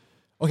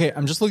 Okay,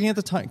 I'm just looking at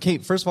the time.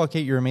 Kate, first of all,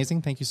 Kate, you're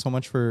amazing. Thank you so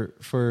much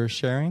for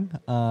sharing.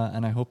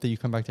 And I hope that you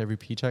come back to every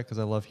P-Chat because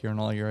I love hearing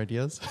all your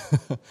ideas.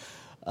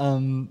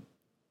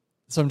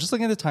 So I'm just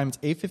looking at the time. It's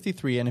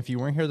 8:53, and if you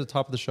weren't here at the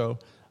top of the show,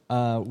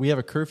 we have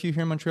a curfew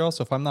here in Montreal,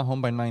 so if I'm not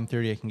home by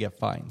 9:30, I can get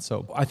fined.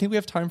 So I think we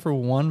have time for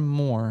one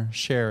more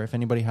share if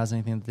anybody has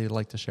anything that they'd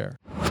like to share.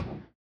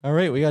 All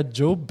right, we got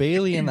Joe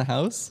Bailey in the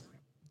house.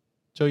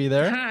 Joe, you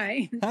there?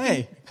 Hi.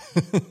 Hi.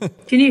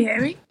 Can you hear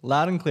me?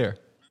 Loud and clear.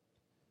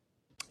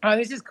 Oh,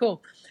 this is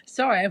cool.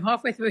 Sorry, I'm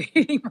halfway through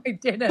eating my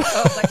dinner. So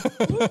I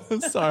was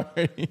like,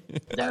 sorry.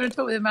 don't want to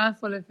talk with a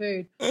mouthful of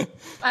food.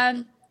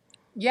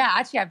 Yeah,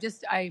 actually,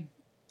 I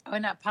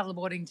went out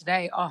paddleboarding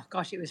today. Oh,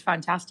 gosh, it was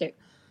fantastic.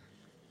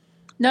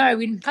 No, I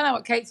mean, kind of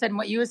what Kate said and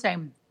what you were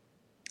saying,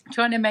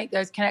 trying to make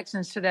those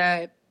connections to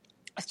the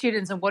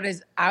students and what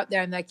is out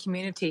there in their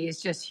community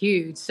is just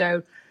huge.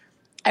 So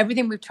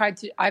everything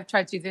I've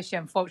tried to do this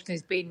year, unfortunately,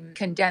 has been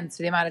condensed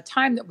to the amount of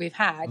time that we've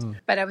had,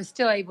 but I was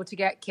still able to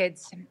get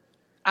kids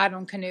out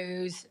on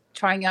canoes,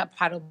 trying out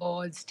paddle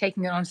boards,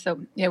 taking it on. So,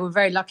 we're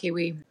very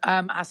lucky.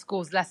 Our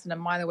school's less than a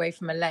mile away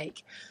from a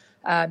lake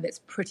that's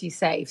pretty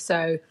safe.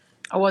 So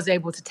I was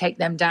able to take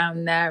them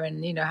down there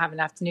and, have an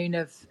afternoon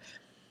of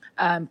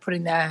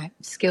putting their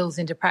skills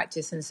into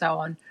practice and so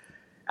on.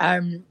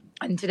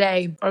 And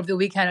today, over the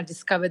weekend, I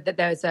discovered that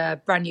there's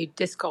a brand new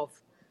disc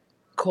golf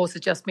course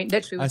that just been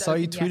literally. I saw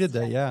you tweeted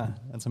that. Yeah,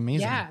 that's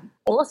amazing. Yeah,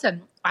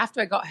 awesome.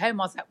 After I got home,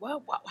 I was like,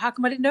 well, how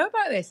come I didn't know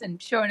about this?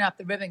 And sure enough,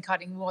 the ribbon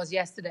cutting was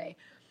yesterday.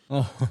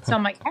 So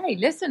I'm like, hey,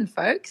 listen,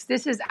 folks,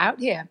 this is out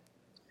here.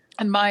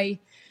 And my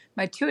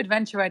 2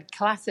 Adventure Ed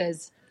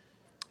classes,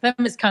 them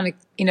is kind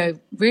of,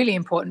 really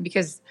important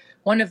because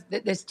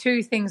there's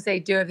 2 things they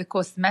do over the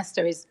course of the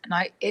semester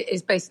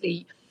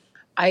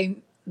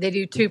they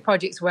do 2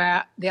 projects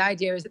where the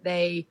idea is that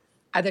they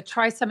either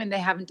try something they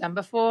haven't done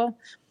before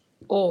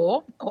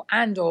or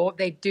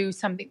they do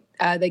something,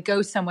 they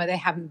go somewhere they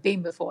haven't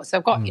been before. So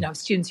I've got,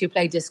 students who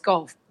play disc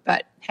golf,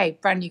 but hey,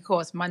 brand new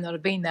course, might not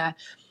have been there.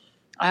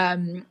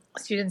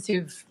 Students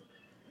who've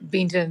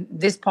been to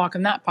this park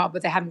and that park,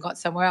 but they haven't got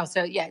somewhere else.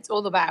 So yeah, it's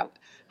all about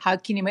how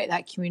can you make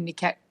that community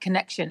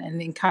connection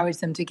and encourage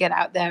them to get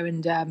out there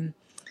and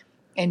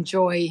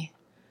enjoy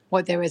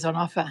what there is on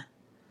offer.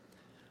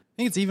 I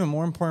think it's even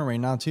more important right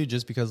now too,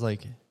 just because I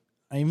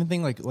even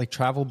think like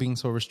travel being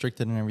so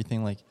restricted and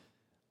everything,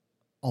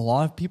 a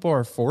lot of people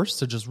are forced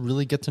to just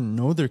really get to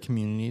know their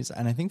communities.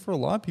 And I think for a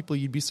lot of people,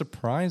 you'd be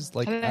surprised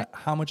at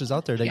how much is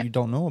out there that you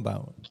don't know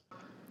about.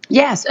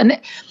 Yes.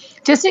 And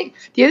just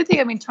the other thing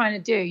I've been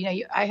trying to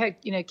do, I heard,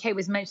 Kate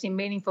was mentioning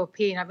meaningful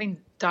PE, and I've been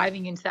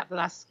diving into that for the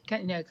last,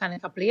 kind of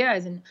couple of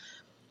years. And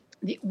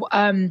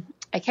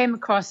I came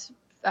across,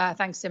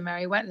 thanks to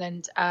Mary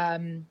Wentland,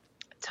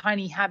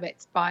 Tiny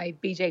Habits by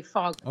BJ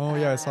Fogg. Oh,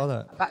 yeah, I saw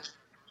that.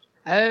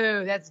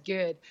 That's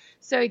good.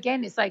 So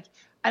again, it's like,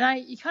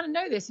 and you kind of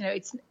know this,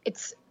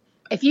 it's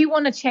if you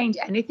want to change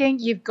anything,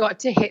 you've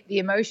got to hit the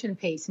emotion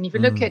piece. And if you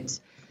look at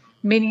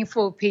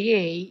meaningful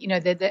PE,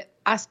 the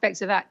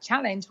aspects of that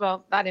challenge,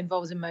 well, that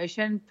involves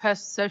emotion,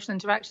 social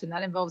interaction,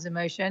 that involves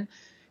emotion,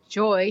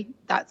 joy,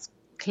 that's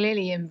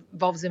clearly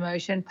involves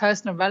emotion,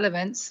 personal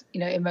relevance,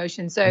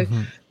 emotion. So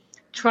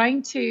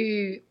trying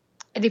to,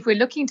 and if we're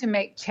looking to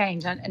make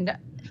change, and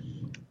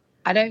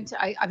I've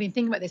been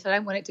thinking about this, I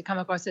don't want it to come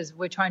across as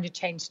we're trying to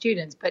change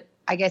students, but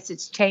I guess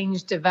it's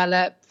change,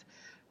 develop,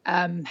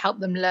 help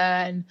them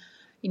learn.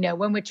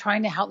 When we're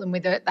trying to help them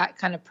with that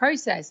kind of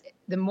process,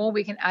 the more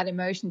we can add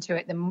emotion to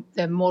it,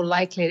 the more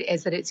likely it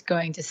is that it's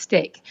going to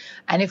stick.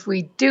 And if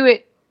we do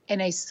it in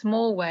a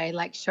small way,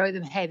 like show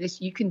them, hey,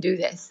 you can do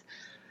this,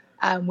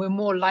 we're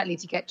more likely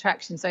to get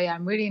traction. So yeah,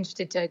 I'm really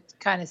interested to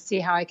kind of see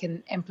how I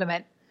can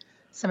implement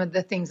some of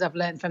the things I've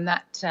learned from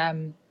that.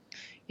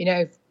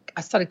 I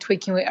started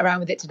tweaking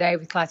around with it today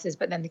with classes,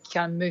 but then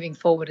kind of moving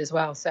forward as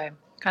well. So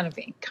kind of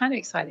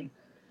exciting.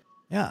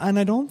 Yeah, and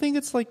I don't think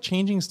it's like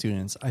changing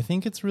students. I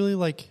think it's really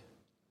like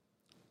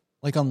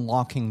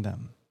unlocking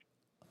them.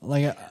 I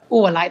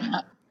like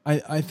that.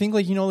 I think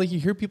you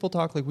hear people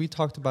talk, we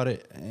talked about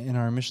it in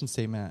our mission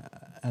statement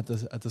at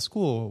the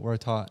school where I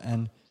taught,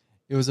 and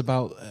it was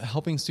about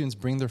helping students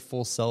bring their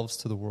full selves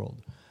to the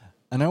world.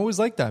 And I always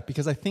like that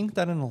because I think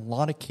that in a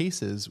lot of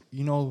cases,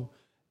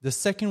 the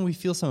second we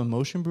feel some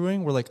emotion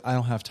brewing, we're like, I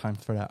don't have time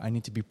for that. I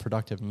need to be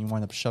productive. And you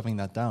wind up shoving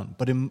that down.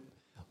 But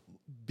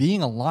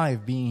being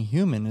alive, being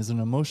human is an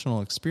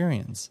emotional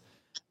experience.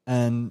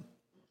 And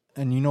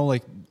I don't know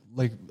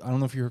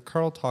if you heard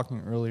Carl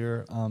talking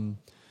earlier,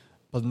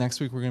 but next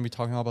week we're going to be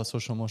talking about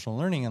social emotional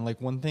learning. And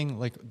one thing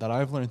that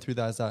I've learned through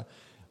that is that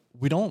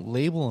we don't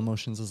label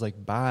emotions as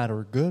bad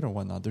or good or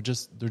whatnot. They're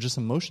just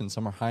emotions.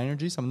 Some are high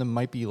energy. Some of them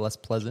might be less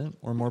pleasant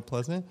or more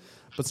pleasant.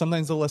 But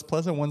sometimes the less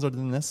pleasant ones are the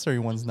necessary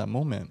ones in that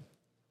moment.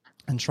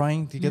 And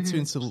trying to get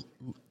students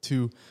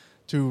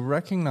to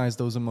recognize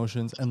those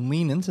emotions and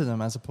lean into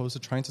them as opposed to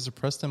trying to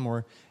suppress them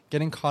or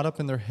getting caught up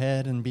in their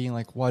head and being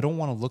like, well, I don't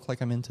want to look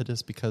like I'm into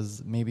this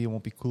because maybe it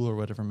won't be cool or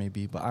whatever it may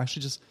be. But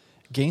actually just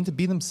getting to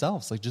be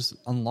themselves, just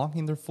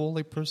unlocking their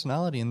full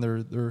personality and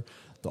their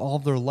all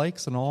of their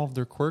likes and all of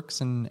their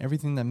quirks and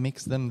everything that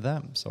makes them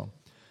them. So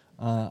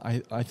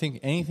I think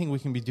anything we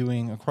can be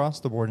doing across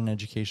the board in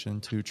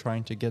education to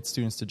trying to get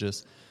students to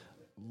just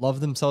love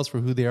themselves for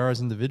who they are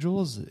as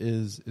individuals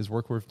is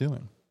work worth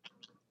doing.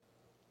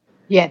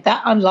 Yeah,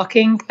 that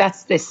unlocking,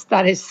 that's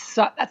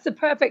the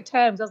perfect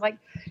terms. I was like,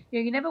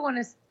 you never want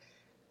to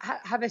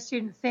have a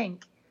student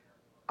think,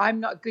 I'm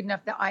not good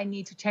enough that I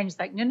need to change. It's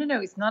like,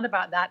 no, it's not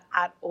about that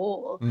at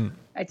all.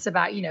 It's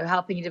about,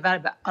 helping you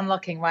develop, but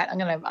unlocking, right? I'm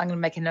gonna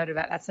make a note of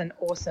that. That's an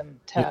awesome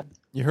term.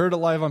 You heard it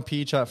live on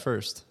PE Chat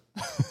first.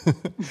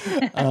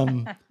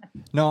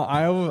 No,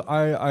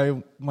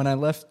 I when I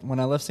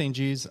left St.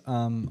 G's,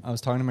 I was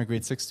talking to my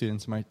grade 6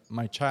 students.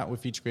 My chat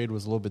with each grade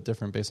was a little bit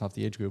different based off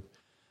the age group.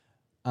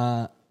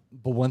 But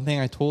one thing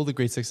I told the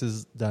grade 6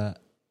 is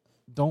that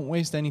don't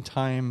waste any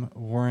time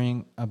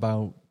worrying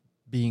about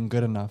being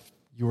good enough.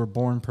 You were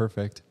born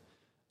perfect,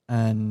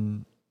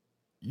 and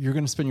you're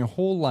going to spend your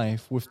whole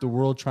life with the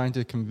world trying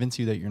to convince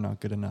you that you're not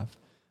good enough.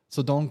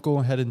 So don't go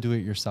ahead and do it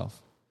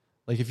yourself.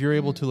 Like if you're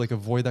able to like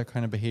avoid that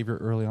kind of behavior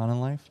early on in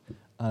life,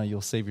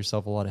 you'll save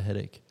yourself a lot of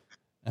headache.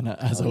 And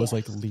as I was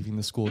like leaving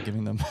the school,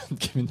 giving them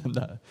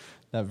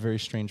that very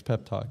strange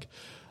pep talk.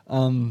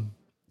 All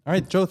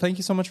right, Jo, thank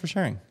you so much for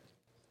sharing.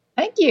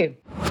 Thank you.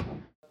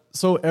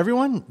 So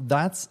everyone,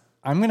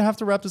 I'm going to have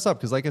to wrap this up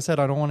because like I said,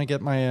 I don't want to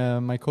get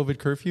my COVID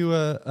curfew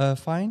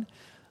fine.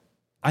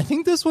 I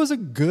think this was a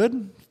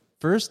good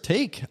first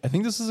take. I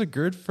think this is a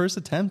good first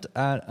attempt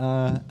at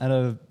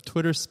a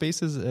Twitter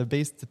Spaces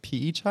based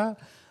PE chat.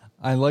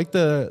 I like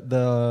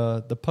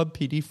the Pub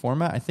PD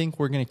format. I think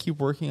we're going to keep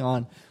working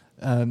on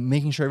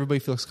making sure everybody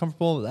feels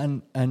comfortable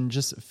and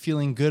just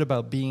feeling good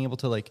about being able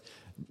to like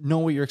know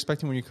what you're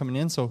expecting when you're coming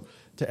in. So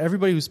to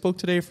everybody who spoke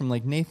today, from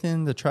like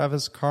Nathan to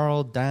Travis,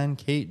 Carl, Dan,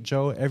 Kate,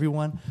 Joe,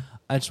 everyone,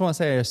 I just want to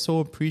say I so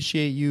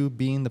appreciate you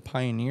being the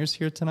pioneers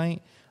here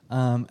tonight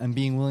and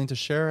being willing to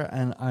share.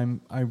 And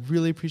I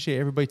really appreciate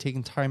everybody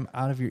taking time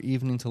out of your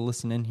evening to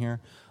listen in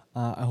here.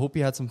 I hope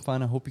you had some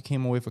fun. I hope you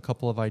came away with a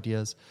couple of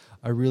ideas.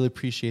 I really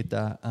appreciate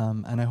that.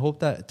 And I hope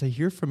that to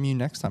hear from you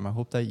next time. I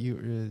hope that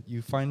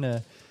you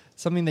find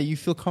something that you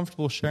feel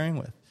comfortable sharing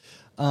with.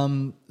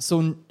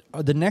 So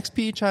the next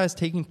PE chat is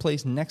taking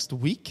place next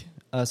week.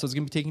 So it's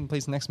going to be taking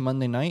place next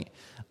Monday night.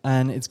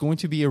 And it's going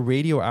to be a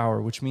radio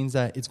hour, which means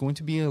that it's going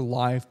to be a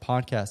live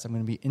podcast. I'm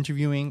going to be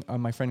interviewing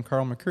my friend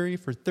Carl McCurry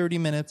for 30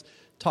 minutes,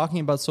 talking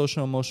about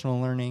social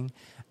emotional learning.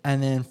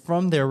 And then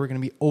from there, we're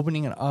going to be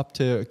opening it up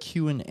to a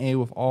Q&A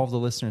with all of the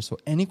listeners. So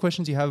any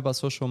questions you have about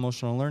social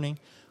emotional learning,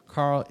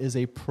 Carl is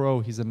a pro.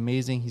 He's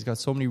amazing. He's got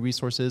so many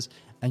resources,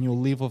 and you'll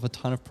leave with a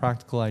ton of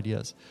practical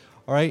ideas.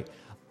 All right.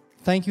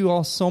 Thank you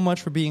all so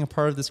much for being a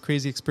part of this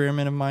crazy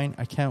experiment of mine.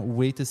 I can't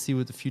wait to see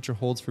what the future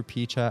holds for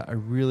PE Chat. I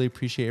really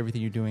appreciate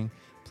everything you're doing.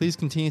 Please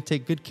continue to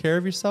take good care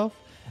of yourself,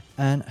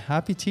 and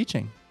happy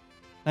teaching.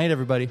 Night,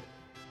 everybody.